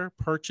Pfizer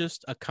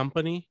purchased a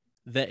company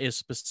that is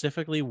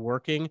specifically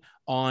working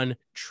on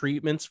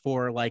treatments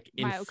for like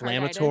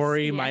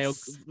inflammatory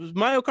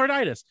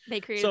myocarditis?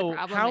 They created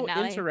a problem.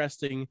 How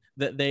interesting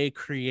that they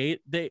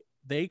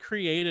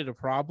created a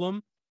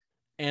problem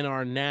and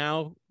are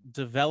now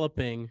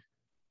developing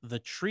the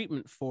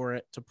treatment for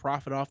it to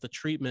profit off the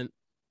treatment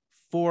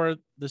for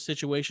the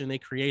situation they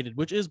created,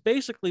 which is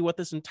basically what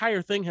this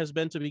entire thing has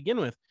been to begin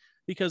with.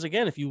 Because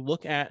again, if you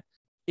look at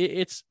it,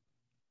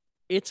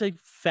 it's a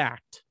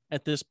fact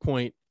at this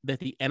point that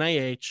the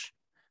NIH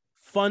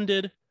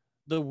funded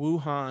the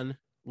Wuhan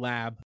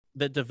lab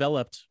that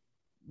developed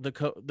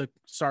the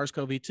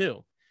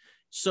SARS-CoV-2.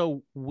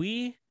 So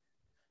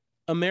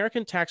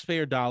American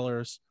taxpayer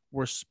dollars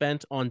were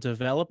spent on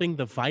developing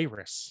the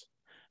virus,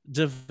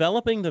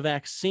 developing the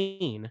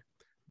vaccine,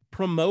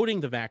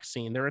 promoting the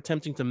vaccine. They're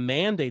attempting to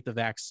mandate the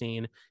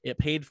vaccine. It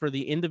paid for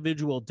the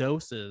individual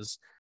doses.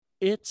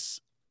 It's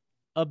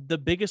the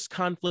biggest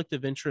conflict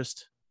of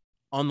interest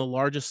on the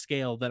largest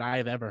scale that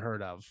I've ever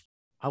heard of.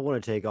 I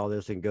want to take all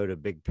this and go to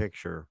big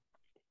picture,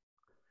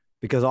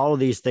 because all of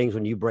these things,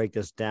 when you break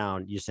this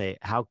down, you say,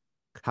 how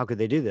could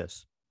they do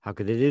this? How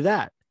could they do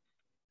that?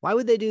 Why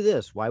would they do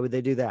this? Why would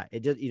they do that?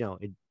 It just,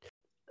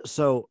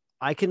 so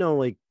I can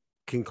only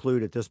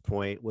conclude at this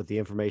point with the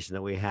information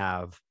that we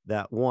have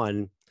that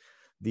one,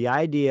 the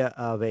idea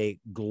of a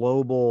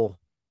global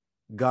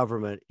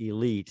government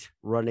elite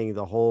running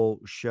the whole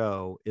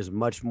show is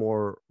much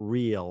more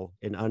real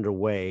and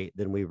underway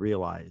than we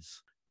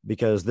realize,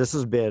 because this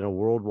has been a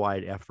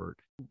worldwide effort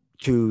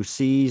to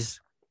seize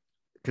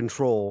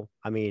control.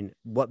 I mean,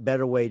 what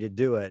better way to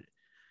do it?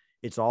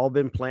 It's all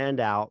been planned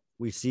out.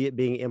 We see it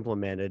being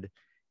implemented.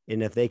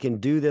 And if they can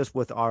do this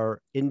with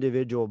our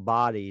individual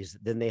bodies,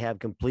 then they have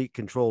complete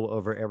control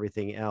over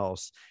everything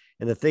else.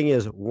 And the thing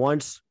is,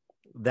 once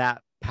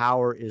that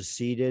power is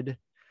ceded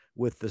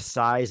with the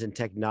size and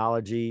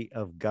technology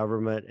of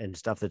government and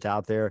stuff that's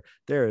out there,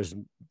 there's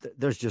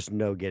just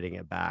no getting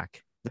it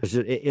back. This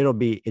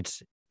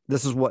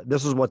is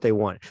what they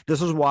want.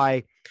 This is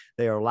why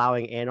they are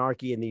allowing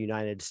anarchy in the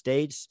United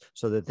States,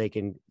 so that they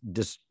can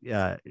just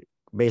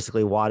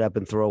basically wad up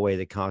and throw away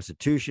the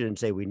Constitution and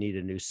say we need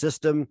a new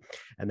system,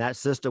 and that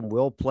system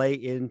will play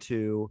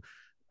into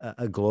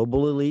a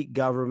global elite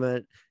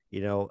government. You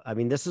know, I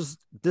mean, this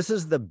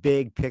is the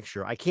big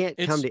picture. I can't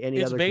come to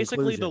any other conclusion. It's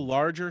basically the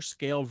larger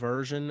scale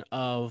version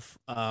of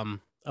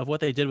what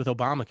they did with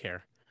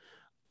Obamacare.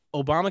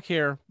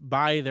 Obamacare,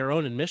 by their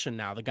own admission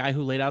now, the guy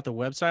who laid out the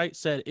website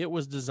said it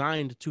was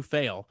designed to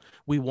fail.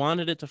 We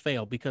wanted it to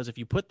fail because if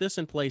you put this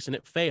in place and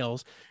it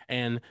fails,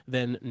 and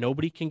then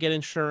nobody can get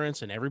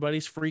insurance and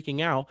everybody's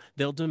freaking out,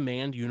 they'll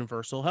demand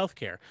universal health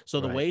care. So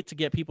the way to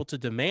get people to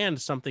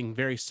demand something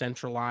very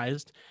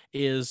centralized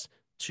is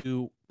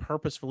to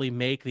purposefully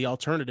make the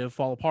alternative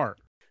fall apart.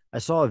 I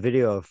saw a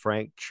video of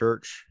Frank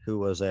Church, who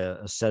was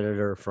a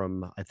senator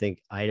from, I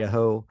think,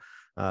 Idaho,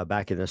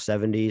 back in the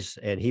 70s,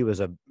 and he was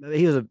a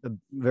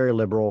very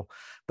liberal,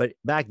 but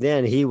back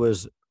then he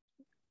was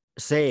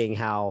saying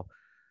how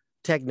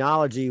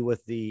technology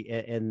with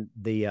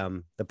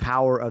the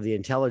power of the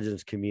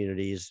intelligence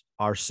communities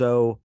are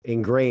so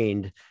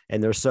ingrained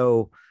and they're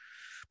so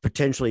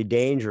potentially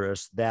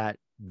dangerous that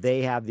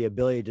they have the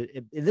ability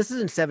to, this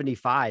is in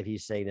 75,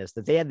 he's saying this,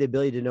 that they have the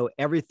ability to know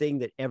everything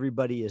that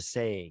everybody is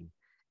saying.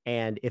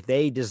 And if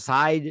they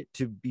decide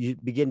to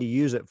begin to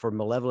use it for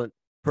malevolent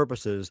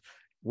purposes,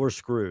 we're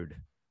screwed.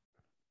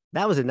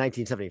 That was in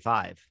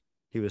 1975.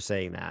 He was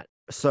saying that.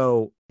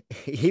 So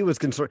he was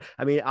concerned.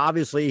 I mean,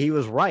 obviously he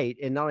was right.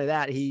 And not only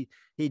that, he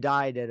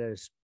died at a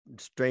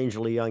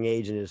strangely young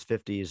age in his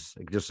 50s,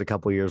 just a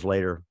couple of years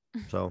later.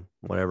 So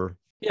whatever.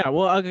 Yeah,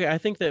 well, okay, I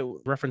think that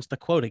referenced the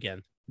quote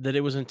again, that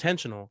it was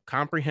intentional,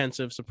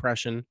 comprehensive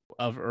suppression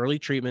of early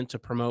treatment to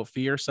promote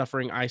fear,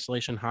 suffering,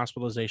 isolation,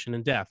 hospitalization,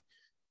 and death.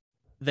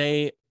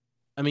 They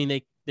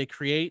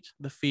create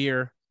the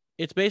fear.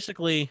 It's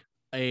basically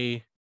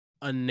a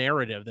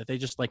narrative that they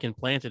just like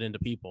implanted into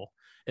people.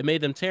 It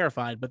made them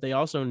terrified, but they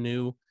also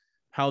knew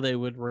how they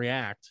would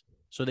react.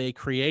 So they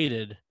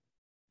created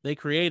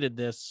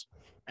this,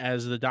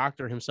 as the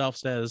doctor himself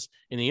says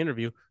in the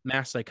interview,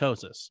 mass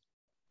psychosis.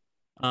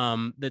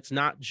 That's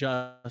not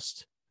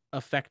just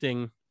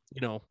affecting,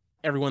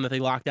 everyone that they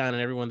locked down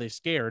and everyone they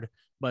scared,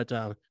 but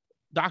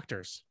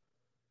doctors,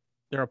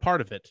 they're a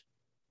part of it.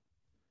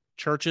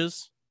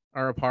 Churches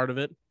are a part of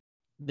it.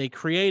 They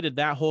created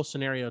that whole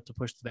scenario to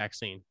push the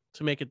vaccine,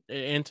 to make it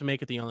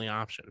the only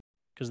option,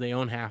 because they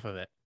own half of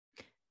it.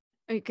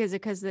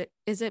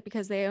 Is it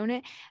because they own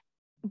it?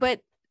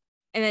 But,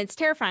 and it's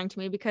terrifying to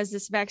me because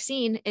this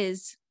vaccine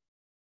is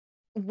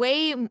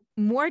way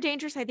more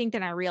dangerous, I think,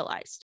 than I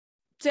realized.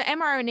 So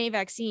mRNA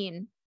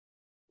vaccine,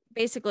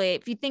 basically,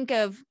 if you think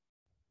of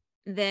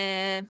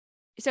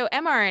so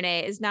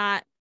mRNA is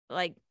not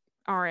like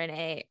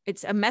RNA.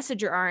 It's a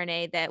messenger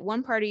RNA that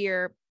one part of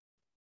your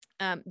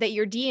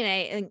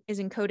DNA is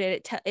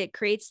encoded. It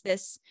creates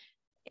this,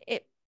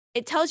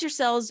 it tells your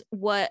cells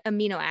what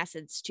amino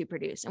acids to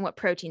produce and what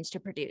proteins to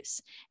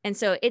produce. And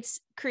so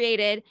it's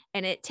created,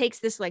 and it takes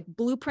this like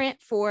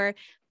blueprint for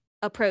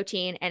a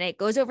protein, and it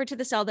goes over to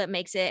the cell that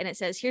makes it. And it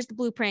says, here's the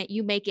blueprint,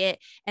 you make it.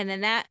 And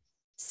then that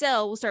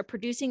cell will start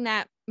producing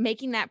that,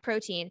 making that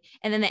protein.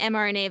 And then the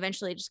mRNA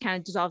eventually just kind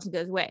of dissolves and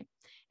goes away.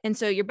 And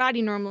so your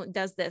body normally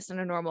does this in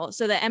a normal.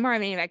 So the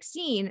mRNA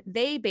vaccine,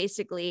 they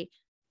basically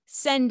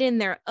send in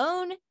their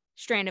own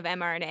strand of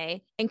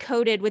mRNA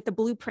encoded with the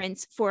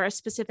blueprints for a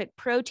specific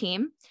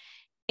protein.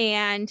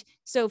 And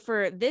so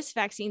for this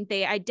vaccine,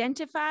 they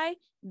identify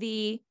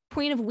the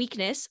point of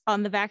weakness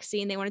on the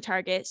vaccine they want to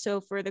target.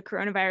 So for the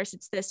coronavirus,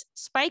 it's this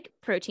spike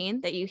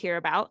protein that you hear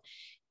about,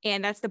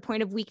 and that's the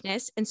point of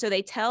weakness. And so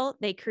they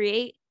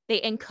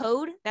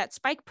encode that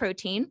spike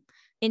protein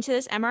into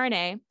this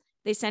mRNA.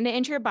 They send it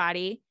into your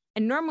body,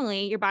 and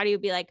normally your body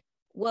would be like,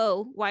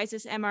 whoa, why is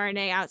this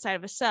mRNA outside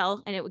of a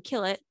cell? And it would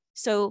kill it.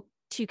 So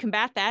to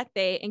combat that,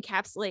 they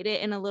encapsulate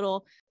it in a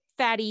little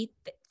fatty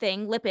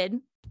thing,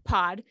 lipid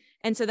pod.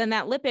 And so then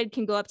that lipid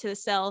can go up to the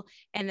cell,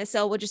 and the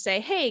cell will just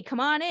say, hey, come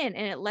on in.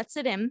 And it lets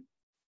it in.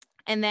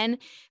 And then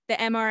the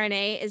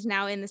mRNA is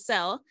now in the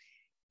cell,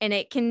 and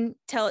it can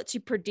tell it to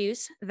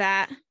produce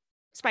that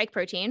spike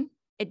protein.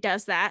 It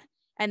does that.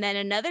 And then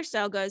another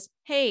cell goes,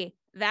 hey,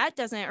 that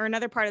doesn't, or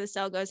another part of the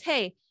cell goes,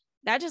 hey,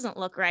 that doesn't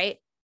look right.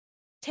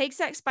 Takes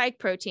that spike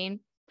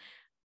protein,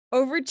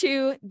 over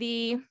to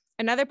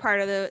another part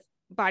of the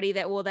body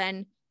that will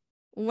then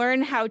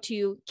learn how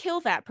to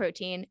kill that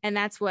protein. And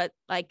that's what,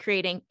 like,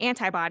 creating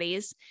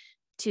antibodies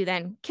to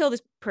then kill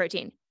this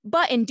protein.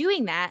 But in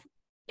doing that,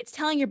 it's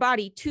telling your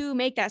body to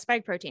make that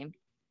spike protein.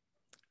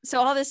 So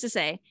all this to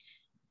say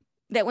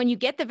that when you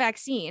get the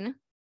vaccine,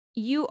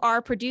 you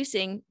are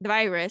producing the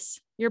virus,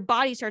 your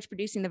body starts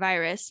producing the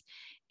virus.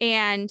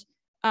 And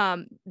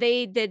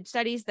they did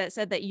studies that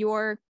said that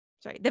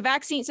the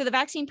vaccine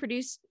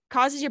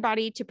causes your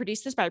body to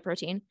produce the spike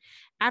protein.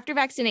 After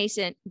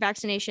vaccination,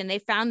 they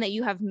found that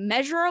you have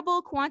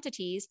measurable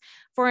quantities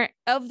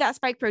of that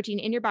spike protein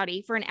in your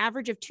body for an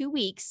average of 2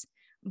 weeks.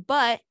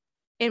 But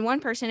in one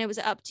person, it was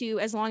up to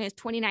as long as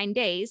 29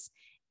 days.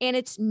 And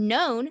it's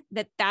known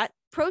that that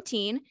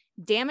protein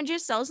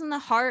damages cells in the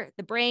heart,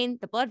 the brain,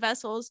 the blood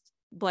vessels,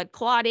 blood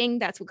clotting.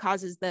 That's what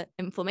causes the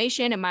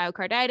inflammation and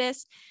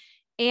myocarditis.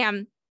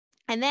 And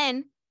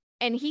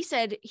he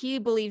said he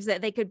believes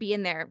that they could be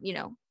in there,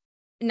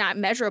 not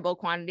measurable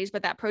quantities,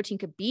 but that protein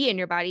could be in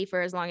your body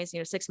for as long as,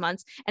 6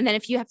 months. And then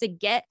if you have to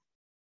get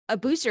a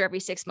booster every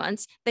 6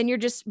 months, then you're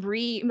just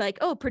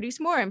produce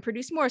more and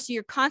produce more. So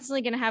you're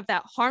constantly going to have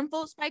that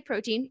harmful spike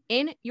protein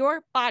in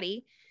your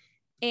body.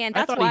 And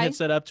that's why he had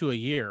set up to a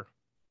year.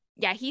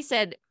 Yeah, he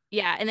said,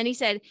 yeah. And then he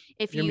said,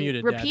 if You're you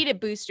muted, repeated Dad.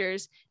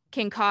 boosters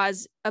can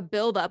cause a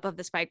buildup of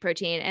the spike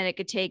protein, and it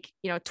could take,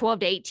 12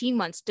 to 18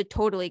 months to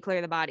totally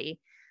clear the body.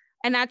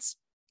 And that's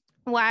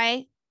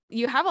why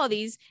you have all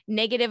these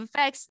negative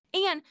effects.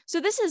 And so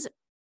this is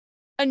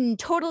a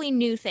totally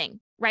new thing,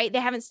 right?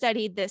 They haven't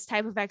studied this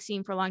type of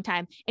vaccine for a long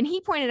time. And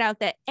he pointed out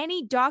that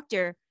any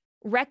doctor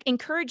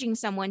encouraging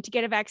someone to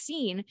get a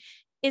vaccine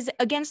is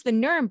against the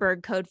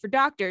Nuremberg Code for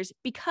doctors,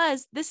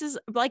 because this is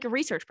like a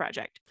research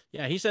project.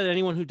 Yeah, he said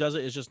anyone who does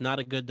it is just not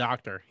a good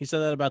doctor. He said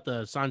that about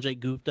the Sanjay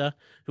Gupta,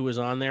 who was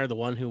on there, the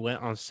one who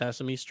went on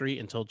Sesame Street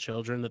and told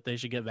children that they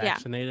should get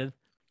vaccinated.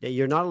 Yeah,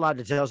 you're not allowed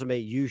to tell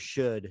somebody you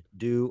should,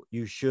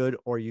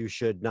 or you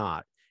should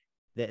not.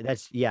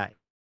 That's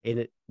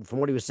from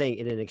what he was saying,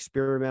 in an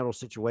experimental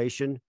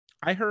situation.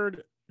 I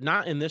heard,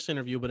 not in this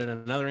interview, but in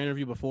another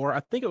interview before,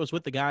 I think it was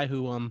with the guy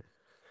who,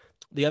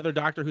 the other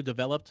doctor who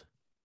developed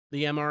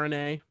the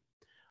mRNA.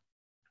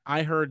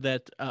 I heard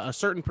that a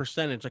certain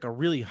percentage, like a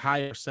really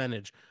high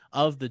percentage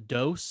of the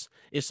dose,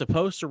 is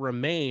supposed to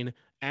remain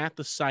at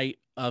the site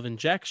of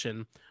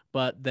injection,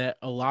 but that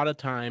a lot of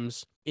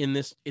times in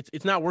this,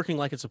 it's not working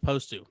like it's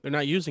supposed to. They're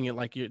not using it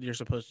like you're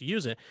supposed to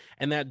use it.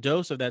 And that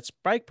dose of that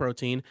spike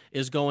protein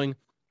is going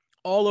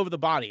all over the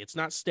body. It's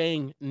not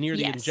staying near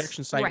the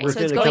injection site. Right.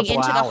 So it's going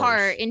into the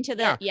heart, into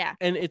the,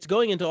 And it's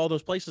going into all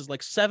those places.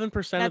 Like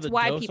 7% of the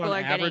dose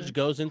on average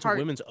goes into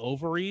women's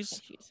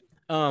ovaries.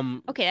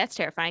 Okay, that's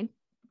terrifying.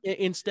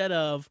 Instead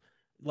of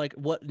like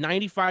what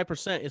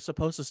 95% is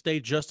supposed to stay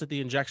just at the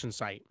injection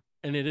site,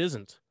 and it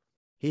isn't.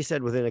 He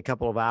said within a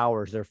couple of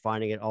hours, they're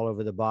finding it all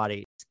over the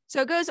body.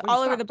 So it goes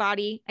all over the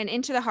body and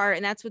into the heart.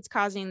 And that's what's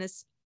causing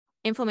this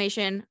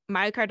inflammation,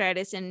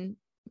 myocarditis in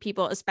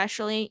people,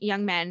 especially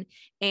young men.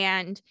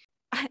 And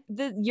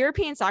the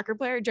European soccer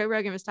player, Joe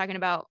Rogan, was talking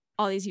about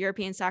all these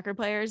European soccer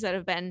players that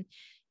have been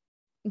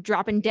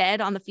dropping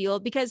dead on the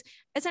field, because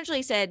essentially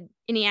he said,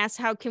 and he asked,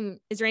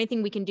 is there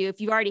anything we can do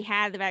if you already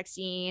had the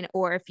vaccine,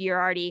 or if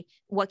you're already,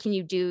 what can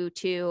you do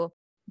to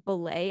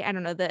belay, I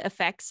don't know, the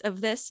effects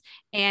of this?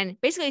 And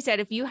basically he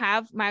said, if you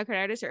have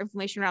myocarditis or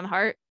inflammation around the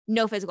heart,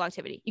 no physical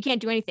activity. You can't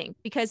do anything,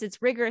 because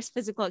it's rigorous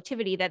physical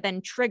activity that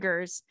then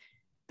triggers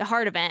the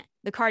heart event,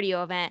 the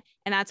cardio event.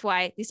 And that's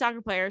why these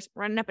soccer players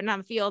running up and down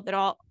the field that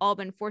all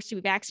been forced to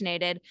be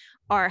vaccinated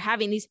are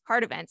having these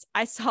heart events.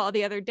 I saw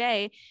the other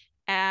day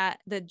at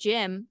the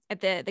gym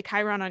at the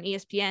Chiron on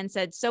ESPN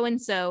said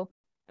so-and-so,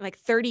 like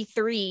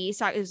 33,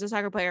 is a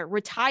soccer player,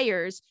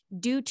 retires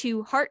due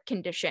to heart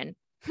condition.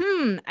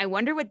 I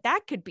wonder what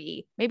that could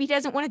be. Maybe he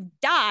doesn't want to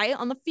die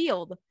on the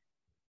field.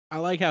 I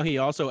like how he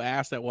also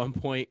asked at one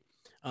point,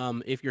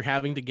 if you're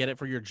having to get it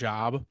for your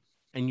job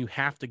and you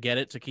have to get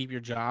it to keep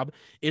your job,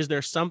 is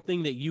there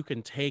something that you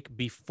can take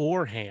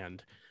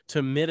beforehand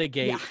to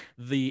mitigate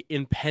the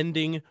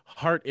impending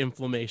heart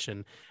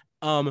inflammation?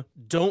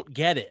 Don't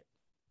get it.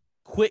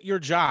 Quit your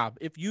job.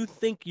 If you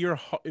think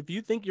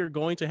you're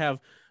going to have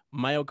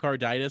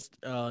myocarditis,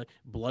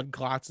 blood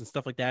clots and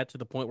stuff like that to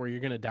the point where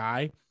you're going to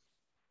die,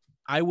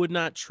 I would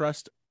not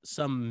trust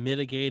some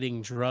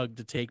mitigating drug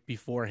to take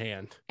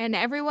beforehand. And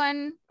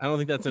everyone, I don't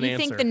think that's an answer. You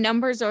think the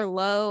numbers are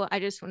low? I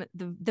just want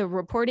the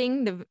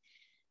reporting, the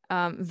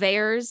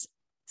VAERS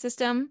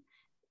system,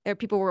 there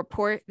people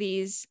report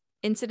these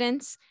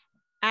incidents.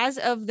 As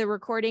of the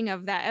recording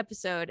of that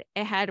episode,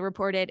 it had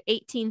reported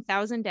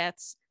 18,000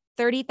 deaths,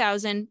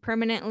 30,000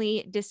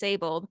 permanently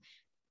disabled,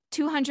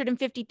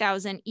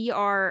 250,000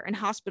 ER and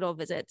hospital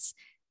visits.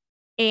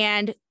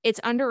 And it's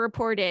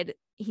underreported,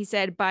 he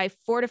said, by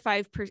 4 to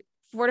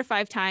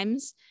 5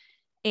 times.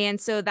 And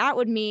so that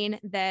would mean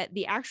that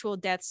the actual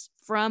deaths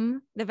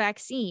from the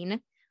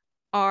vaccine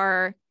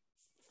are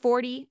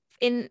 45.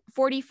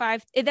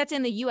 That's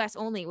in the US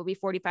only, will be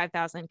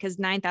 45,000, because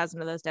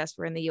 9,000 of those deaths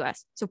were in the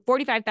US. So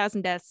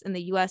 45,000 deaths in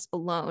the US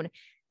alone.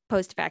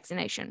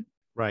 post-vaccination.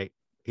 Right.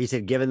 He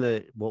said,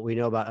 given what we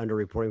know about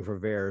underreporting for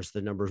VAERS,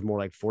 the number is more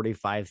like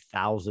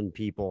 45,000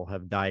 people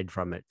have died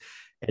from it.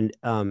 And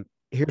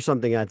here's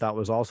something I thought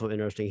was also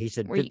interesting. He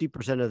said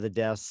 50% of the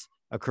deaths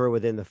occur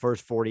within the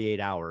first 48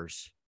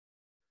 hours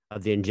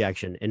of the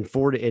injection, and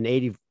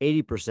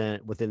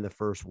 80% within the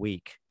first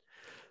week.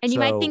 And you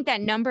might think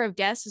that number of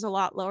deaths is a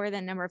lot lower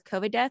than number of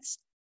COVID deaths,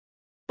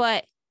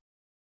 but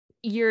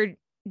your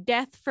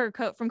death from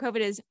COVID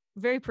is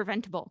very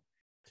preventable.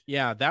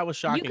 Yeah, that was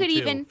shocking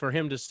too, for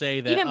him to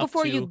say that even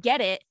before you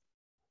get it,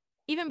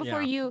 even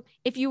before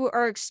if you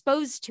are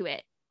exposed to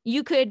it,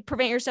 you could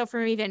prevent yourself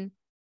from even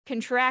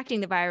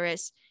contracting the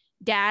virus.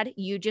 Dad,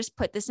 you just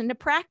put this into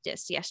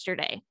practice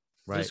yesterday.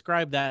 Right.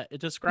 Describe that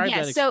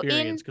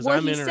experience, because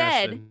I'm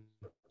interested.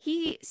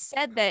 He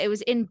said that it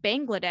was in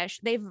Bangladesh.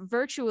 They've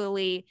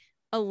virtually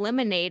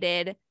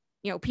eliminated,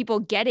 people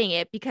getting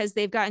it because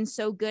they've gotten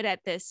so good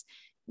at this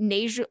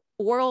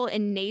oral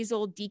and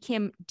nasal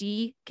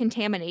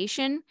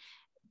decontamination.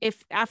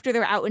 If after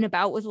they're out and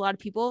about with a lot of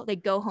people, they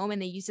go home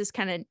and they use this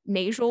kind of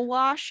nasal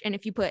wash. And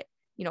if you put,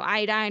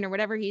 iodine or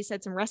whatever, he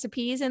said some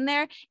recipes in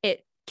there,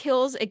 it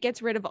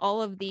gets rid of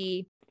all of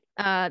the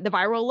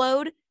viral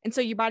load. And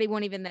so your body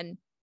won't even then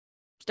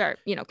start,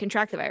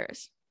 contract the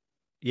virus.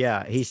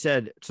 Yeah. He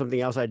said something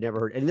else I'd never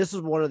heard. And this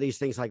is one of these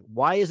things, like,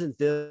 why isn't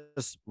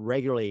this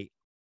regularly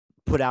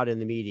put out in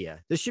the media?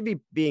 This should be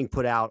being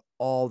put out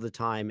all the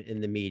time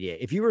in the media.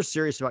 If you were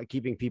serious about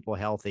keeping people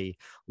healthy,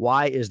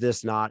 why is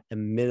this not a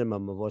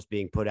minimum of what's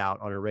being put out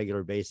on a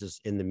regular basis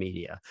in the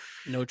media?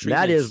 No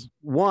treatments. That is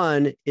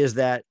one, is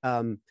that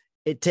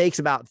it takes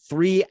about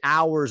 3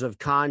 hours of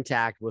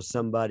contact with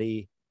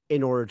somebody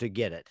in order to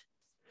get it.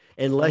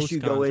 Unless you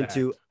go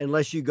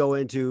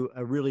into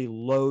a really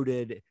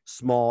loaded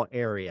small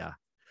area.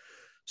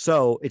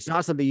 So it's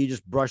not something you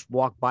just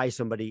walk by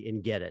somebody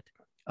and get it.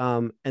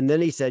 And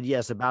then he said,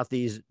 yes, about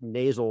these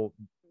nasal,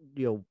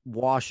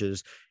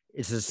 washes.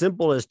 It's as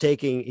simple as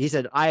he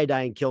said,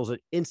 iodine kills it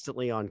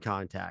instantly on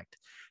contact.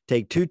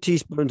 Take 2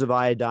 teaspoons of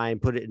iodine,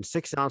 put it in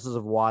 6 ounces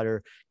of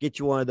water, get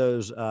you one of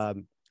those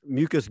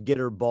mucus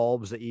getter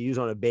bulbs that you use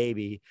on a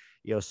baby,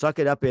 suck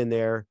it up in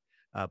there,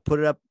 put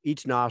it up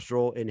each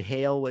nostril,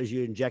 inhale as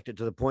you inject it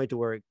to the point to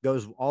where it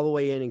goes all the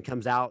way in and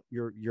comes out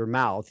your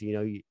mouth,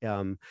 do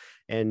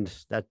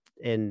that,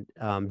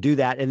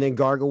 and then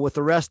gargle with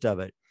the rest of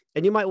it.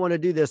 And you might want to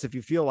do this if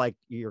you feel like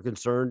you're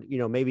concerned,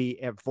 maybe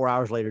 4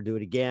 hours later, do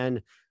it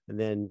again, and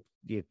then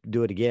you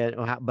do it again.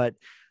 But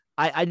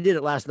I did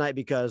it last night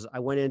because I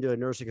went into a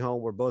nursing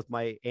home where both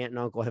my aunt and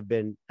uncle have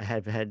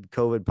had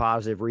COVID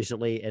positive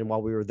recently. And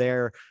while we were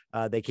there,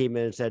 they came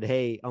in and said,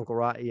 "Hey, Uncle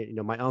Rod,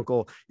 my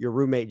uncle, your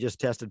roommate just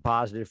tested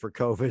positive for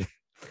COVID."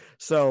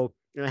 So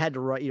I had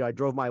to, I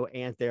drove my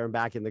aunt there and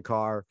back in the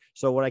car.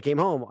 So when I came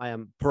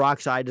home,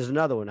 peroxide is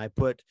another one. I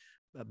put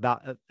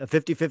about a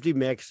 50-50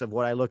 mix of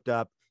what I looked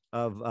up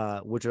of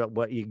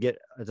what you get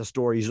at the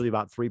store, usually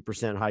about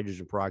 3%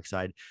 hydrogen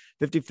peroxide,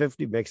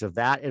 50-50 mix of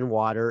that and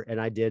water. And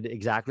I did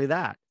exactly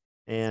that.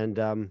 And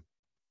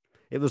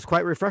it was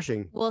quite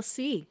refreshing. We'll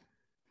see.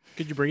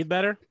 Could you breathe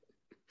better?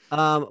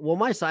 Well,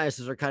 my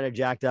sinuses are kind of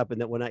jacked up,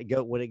 and that when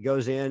it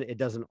goes in, it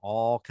doesn't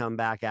all come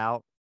back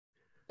out.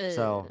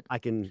 So I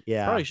can,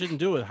 probably shouldn't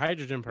do it with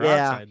hydrogen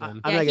peroxide then.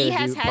 He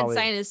has had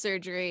sinus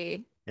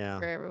surgery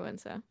for everyone.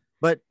 So,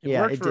 but it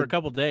worked for a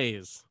couple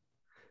days.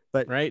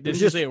 But right? Did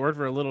you say it worked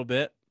for a little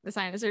bit? The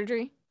sinus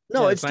surgery?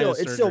 No, it's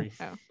still,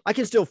 I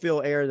can still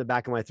feel air in the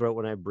back of my throat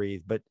when I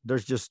breathe, but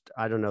there's just,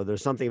 I don't know.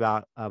 There's something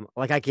about,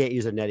 like I can't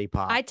use a neti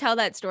pot. I tell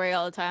that story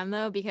all the time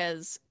though,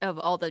 because of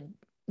all the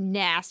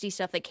nasty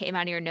stuff that came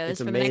out of your nose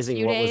for the next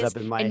few days. Was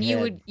up in my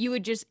head. You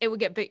would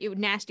get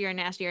nastier and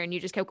nastier, and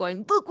you just kept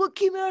going, look what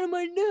came out of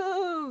my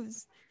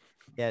nose.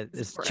 Yeah.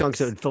 It's chunks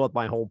that would fill up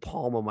my whole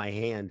palm of my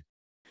hand.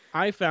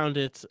 I found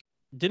it.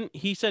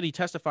 He said he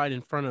testified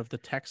in front of the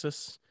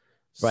Texas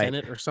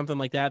Senate or something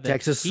like that.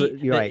 Texas,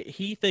 you're right.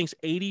 He thinks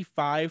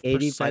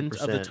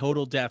 85% of the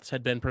total deaths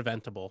had been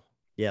preventable.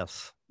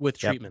 Yes. With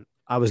treatment.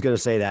 I was going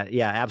to say that.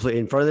 Yeah,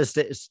 absolutely. In front of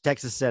the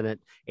Texas Senate,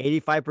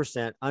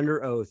 85%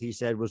 under oath, he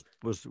said was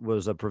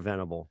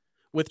preventable.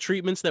 With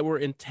treatments that were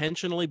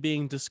intentionally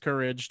being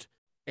discouraged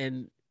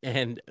and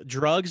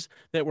drugs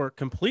that were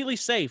completely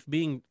safe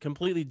being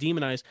completely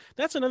demonized.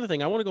 That's another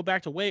thing. I want to go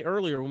back to way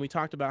earlier when we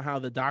talked about how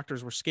the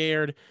doctors were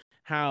scared,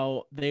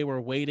 how they were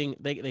waiting.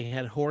 They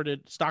had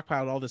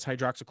stockpiled all this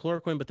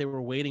hydroxychloroquine, but they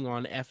were waiting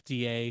on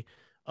FDA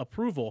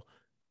approval.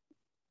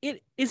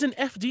 It is an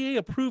FDA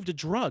approved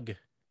drug.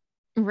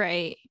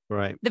 Right.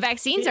 The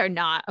vaccines are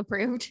not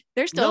approved.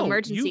 They're still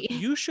emergency.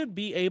 You should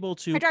be able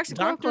to.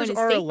 Doctors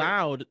are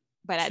allowed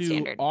by that to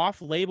standard.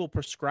 Off-label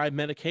prescribe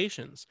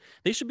medications.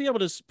 They should be able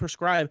to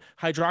prescribe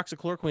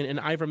hydroxychloroquine and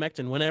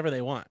ivermectin whenever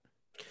they want.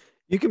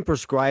 You can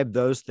prescribe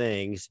those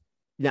things.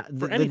 Now,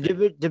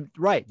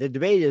 the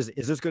debate is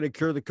this going to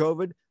cure the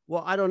COVID?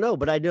 Well, I don't know,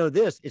 but I know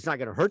this. It's not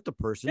going to hurt the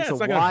person. Yeah, so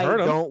why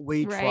don't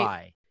we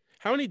try?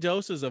 How many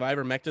doses of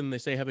ivermectin they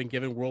say have been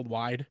given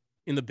worldwide?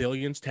 In the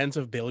billions, tens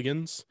of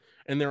billions.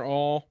 And they're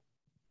all,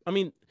 I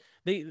mean,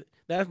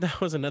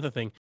 that was another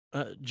thing.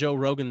 Joe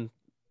Rogan,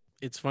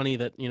 it's funny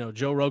that,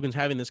 Joe Rogan's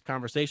having this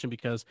conversation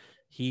because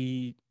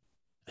he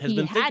has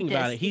been thinking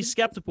about it. He's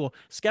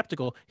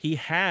skeptical. He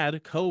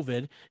had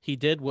COVID. He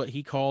did what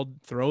he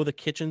called throw the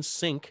kitchen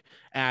sink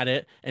at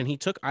it. And he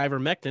took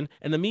ivermectin,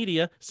 and the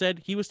media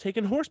said he was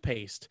taking horse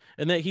paste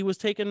and that he was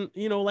taking,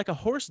 like a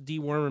horse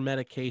dewormer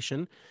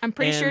medication. I'm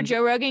pretty sure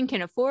Joe Rogan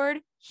can afford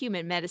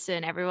human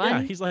medicine, everyone.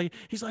 Yeah. He's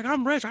like,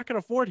 I'm rich. I can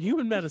afford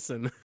human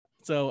medicine.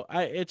 So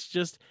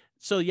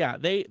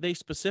they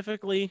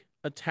specifically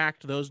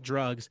attacked those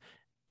drugs,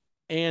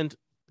 and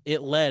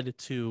it led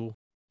to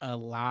a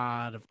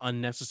lot of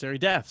unnecessary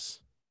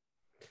deaths,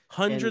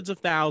 hundreds of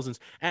thousands,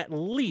 at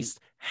least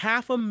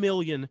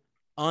 500,000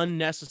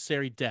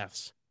 unnecessary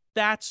deaths.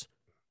 That's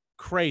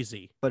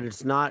crazy. But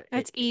it's not.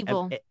 That's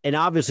evil. And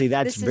obviously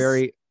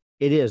it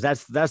is.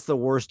 That's the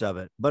worst of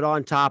it. But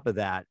on top of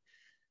that,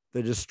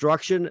 the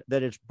destruction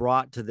that it's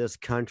brought to this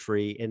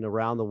country and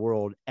around the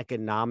world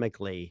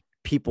economically,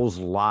 people's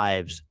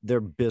lives, their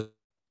business,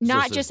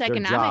 not just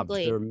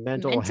economically, their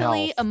mentally,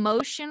 health,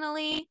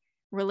 emotionally,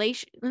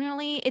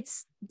 relationally,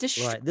 it's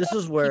destroyed. Right. This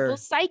is where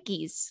people's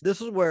psyches.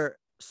 This is where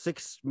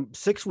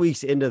six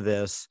weeks into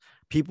this,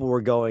 people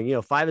were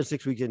going, 5 and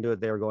 6 weeks into it,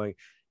 they were going,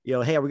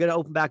 hey, are we going to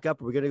open back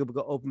up? Are we going to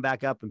go open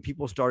back up? And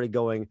people started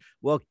going,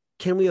 well,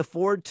 can we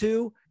afford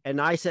to? And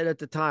I said at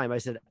the time,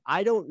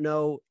 I don't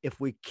know if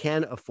we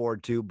can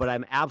afford to, but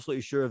I'm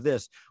absolutely sure of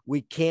this.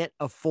 We can't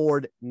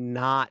afford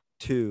not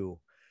to.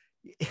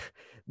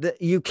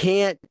 You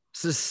can't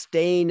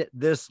sustain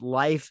this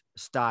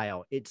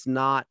lifestyle. It's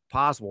not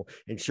possible.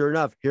 And sure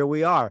enough, here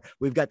we are.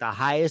 We've got the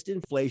highest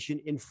inflation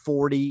in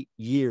 40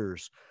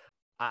 years.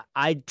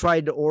 I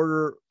tried to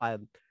order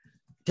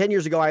 10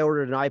 years ago. I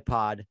ordered an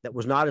iPod that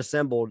was not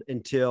assembled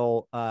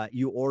until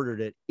you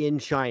ordered it in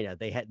China.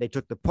 They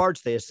took the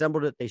parts, they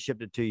assembled it, they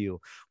shipped it to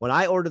you. When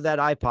I ordered that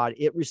iPod,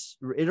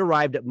 it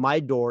arrived at my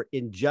door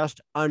in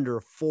just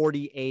under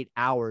 48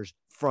 hours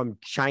from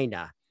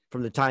China.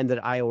 From the time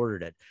that I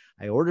ordered it,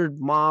 I ordered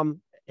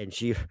mom and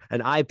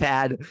an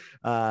iPad,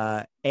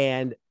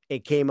 and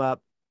it came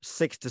up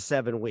 6 to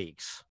 7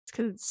 weeks. It's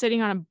because it's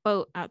sitting on a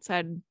boat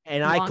outside.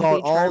 And I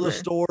called all the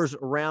stores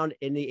around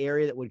in the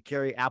area that would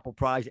carry Apple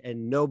products,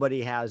 and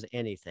nobody has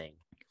anything.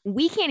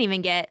 We can't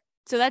even get.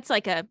 So that's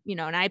like an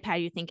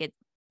iPad. You think it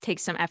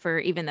takes some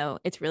effort, even though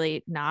it's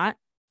really not.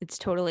 It's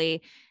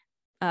totally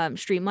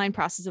streamlined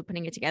process of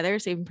putting it together.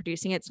 So even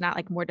producing it's not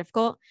like more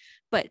difficult,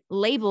 but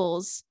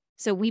labels.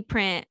 So we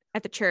print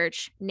at the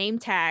church name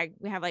tag.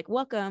 We have like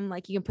welcome,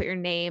 like you can put your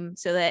name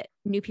so that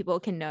new people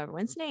can know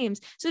everyone's names.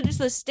 So just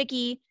those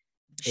sticky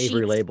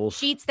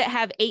sheets that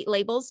have 8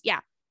 labels. Yeah.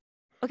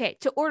 Okay.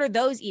 To order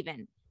those,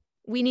 even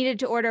we needed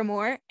to order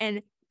more,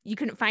 and you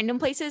couldn't find them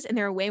places, and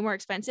they're way more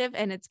expensive,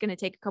 and it's going to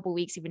take a couple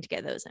weeks even to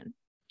get those in.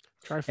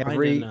 Try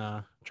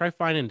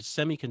finding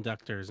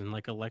semiconductors and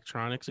like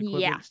electronics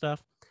equipment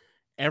stuff.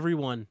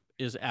 Everyone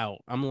is out.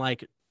 I'm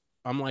like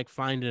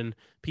finding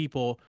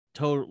people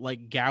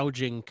like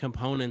gouging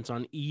components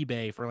on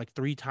eBay for like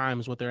 3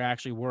 times what they're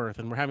actually worth,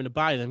 and we're having to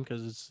buy them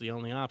because it's the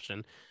only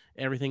option.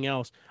 Everything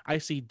else, I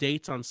see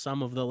dates on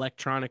some of the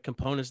electronic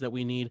components that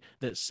we need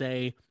that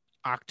say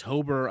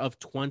October of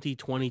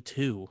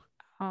 2022.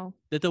 Oh,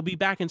 that they'll be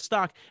back in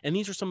stock. And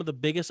these are some of the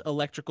biggest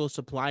electrical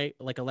supply,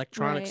 like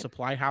electronic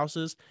supply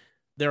houses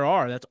there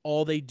are. That's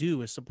all they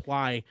do is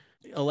supply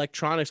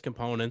electronics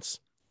components,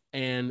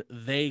 and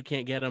they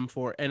can't get them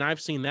and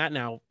I've seen that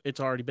now. It's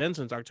already been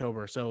since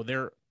October. So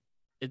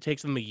it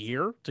takes them a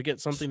year to get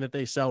something that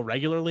they sell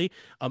regularly,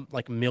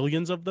 like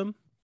millions of them.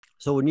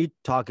 So when you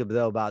talk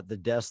though about the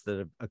deaths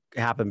that have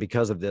happened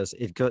because of this,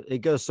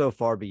 it goes so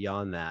far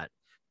beyond that.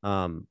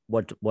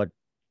 What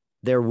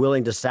they're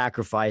willing to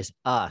sacrifice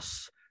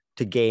us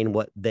to gain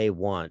what they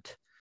want.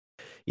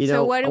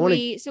 So what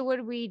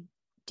do we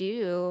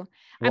do?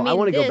 Well, I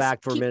want to go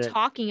back for a minute.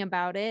 Talking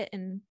about it,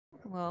 and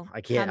I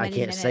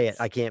can't say it.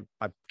 I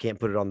can't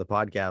put it on the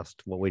podcast.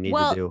 What we need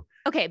to do.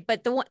 Okay,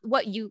 but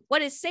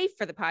what is safe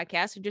for the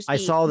podcast would just be I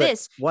saw that.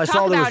 This. Well, I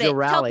saw there was a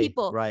rally. Tell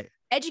people, right?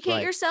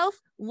 Educate yourself.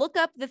 Look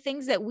up the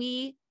things that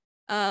we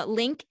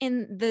link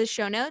in the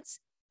show notes.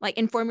 Like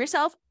inform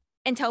yourself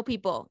and tell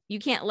people. You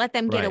can't let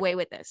them get away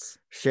with this.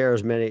 Share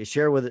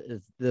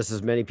with this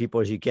as many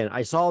people as you can.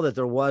 I saw that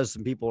there was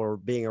some people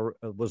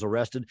was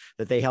arrested,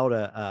 that they held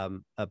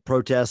a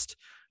protest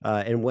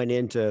and went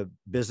into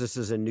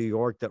businesses in New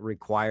York that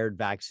required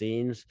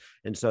vaccines.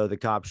 And so the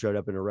cops showed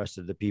up and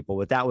arrested the people.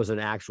 But that was an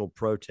actual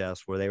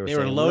protest where they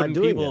were loading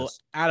people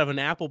out of an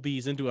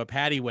Applebee's into a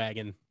paddy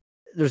wagon.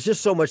 There's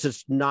just so much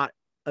that's not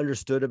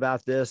understood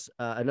about this.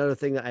 Another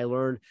thing that I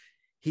learned,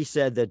 he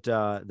said that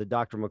the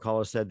Dr.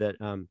 McCullough said that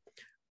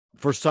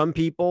for some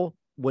people,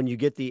 when you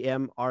get the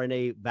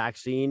mRNA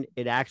vaccine,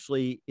 it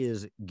actually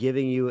is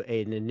giving you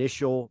an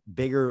initial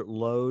bigger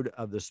load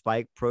of the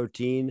spike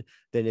protein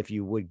than if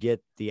you would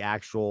get the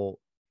actual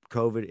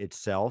COVID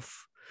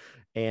itself.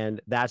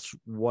 And that's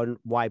why a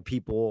lot of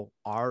people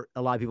are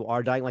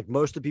dying. Like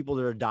most of the people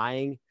that are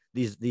dying,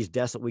 these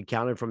deaths that we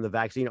counted from the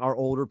vaccine are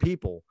older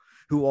people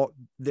who are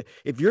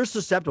if you're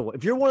susceptible,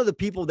 if you're one of the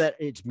people that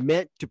it's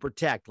meant to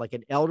protect, like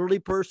an elderly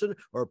person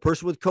or a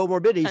person with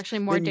comorbidities, Actually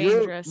more then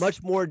dangerous.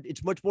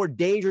 it's much more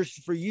dangerous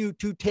for you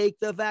to take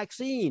the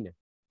vaccine.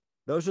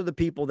 Those are the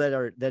people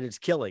that it's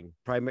killing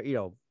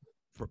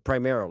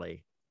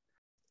primarily.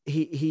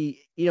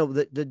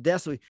 The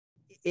deaths,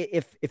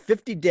 if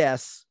 50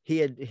 deaths,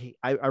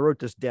 I wrote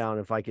this down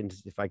if I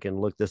can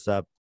look this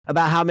up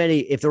about how many,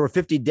 if there were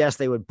 50 deaths,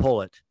 they would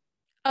pull it.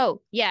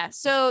 Oh, yeah.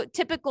 So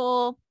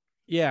typical.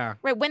 Yeah.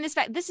 Right. When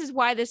this is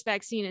why this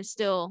vaccine is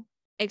still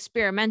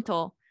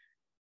experimental,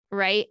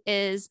 right?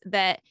 Is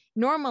that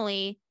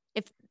normally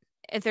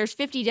if there's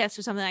 50 deaths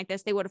or something like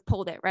this, they would have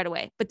pulled it right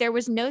away. But there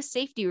was no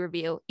safety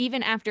review,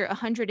 even after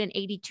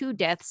 182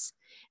 deaths.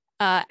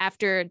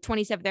 After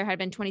there had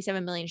been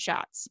 27 million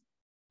shots.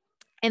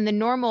 And the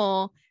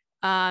normal,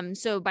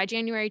 so by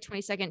January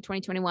 22nd,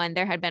 2021,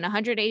 there had been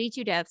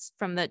 182 deaths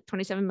from the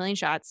 27 million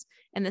shots.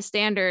 And the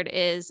standard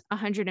is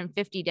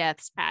 150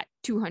 deaths at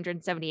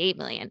 278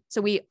 million.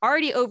 So we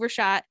already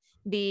overshot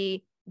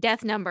the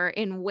death number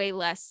in way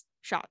less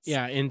shots.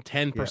 Yeah, in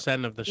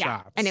 10% of the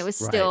shots. And it was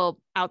still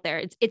out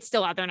there. It's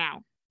still out there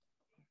now.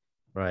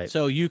 Right.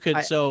 So you could,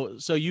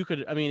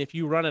 I mean, if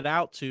you run it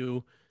out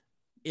to,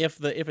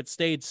 if it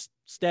stayed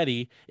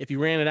steady, if you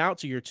ran it out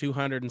to your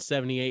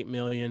 278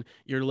 million,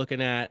 you're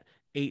looking at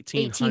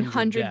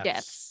 1,800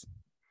 deaths.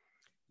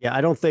 Yeah, I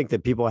don't think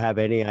that people have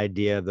any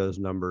idea of those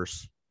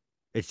numbers.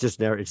 It's just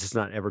not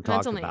ever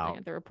talked about. That's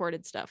only the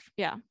reported stuff.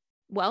 Yeah.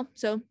 Well,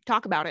 so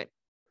talk about it.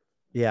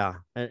 Yeah.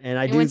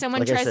 And when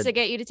someone tries to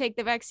get you to take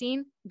the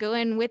vaccine, go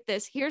in with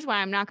this. Here's why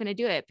I'm not going to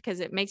do it, because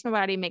it makes my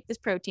body make this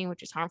protein,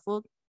 which is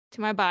harmful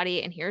to my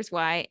body. And here's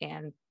why,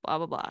 and blah,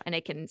 blah, blah. And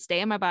it can stay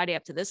in my body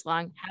up to this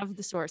long. Have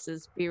the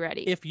sources, be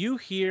ready. If you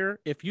hear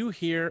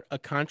a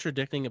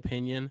contradicting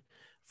opinion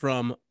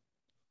from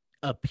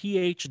a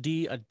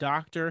PhD, a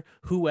doctor,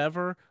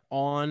 whoever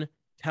on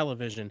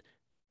television,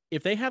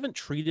 if they haven't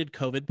treated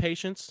COVID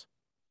patients,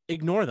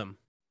 ignore them,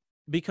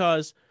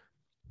 because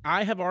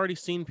I have already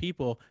seen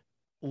people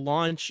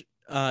launch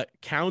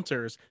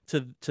counters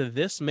to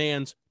this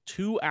man's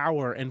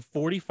 2-hour and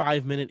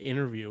 45-minute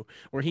interview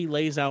where he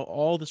lays out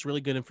all this really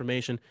good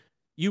information.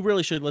 You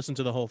really should listen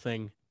to the whole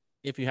thing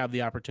if you have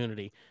the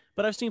opportunity.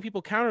 But I've seen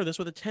people counter this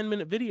with a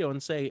 10-minute video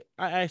and say,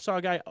 I saw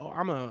a guy,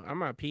 I'm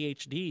a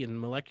PhD in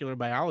molecular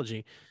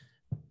biology,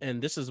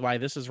 and this is why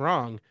this is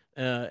wrong.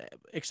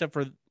 Except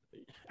for,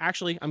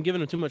 actually, I'm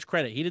giving him too much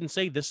credit. He didn't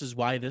say this is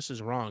why this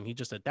is wrong. He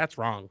just said that's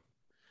wrong,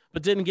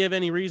 but didn't give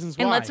any reasons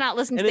why. And let's not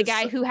listen to the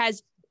guy who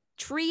has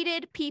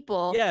treated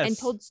people and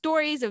told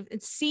stories of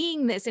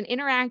seeing this and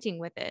interacting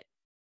with it.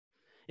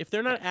 If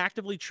they're not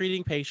actively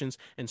treating patients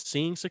and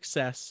seeing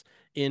success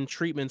in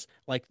treatments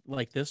like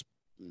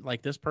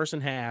this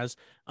person has,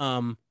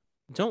 don't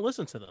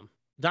listen to them.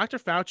 Dr.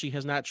 Fauci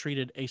has not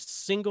treated a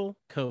single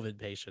COVID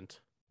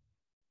patient,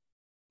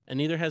 and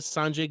neither has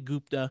Sanjay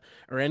Gupta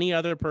or any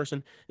other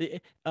person.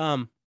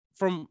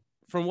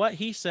 From what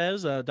he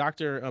says,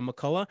 Dr.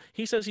 McCullough,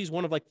 he says he's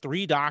one of like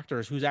 3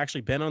 doctors who's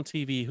actually been on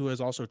TV who has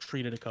also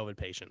treated a COVID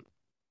patient.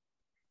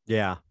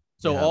 Yeah.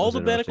 So all the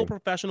medical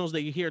professionals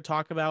that you hear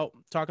talking about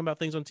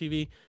things on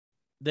TV,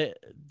 they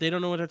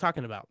don't know what they're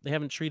talking about. They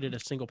haven't treated a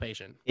single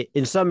patient.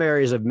 In some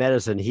areas of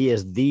medicine, he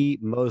is the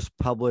most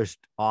published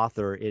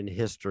author in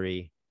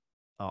history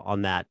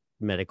on that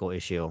medical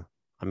issue.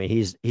 I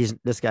mean,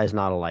 this guy's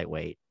not a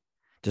lightweight,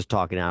 just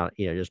talking off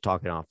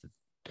the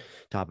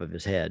top of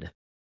his head.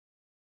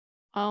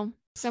 Oh,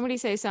 somebody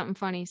say something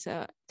funny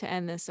to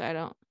end this so I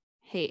don't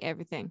hate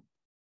everything.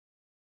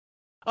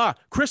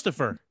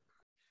 Christopher.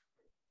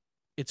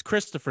 It's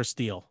Christopher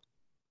Steele.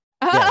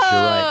 Oh! Yes,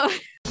 you're right.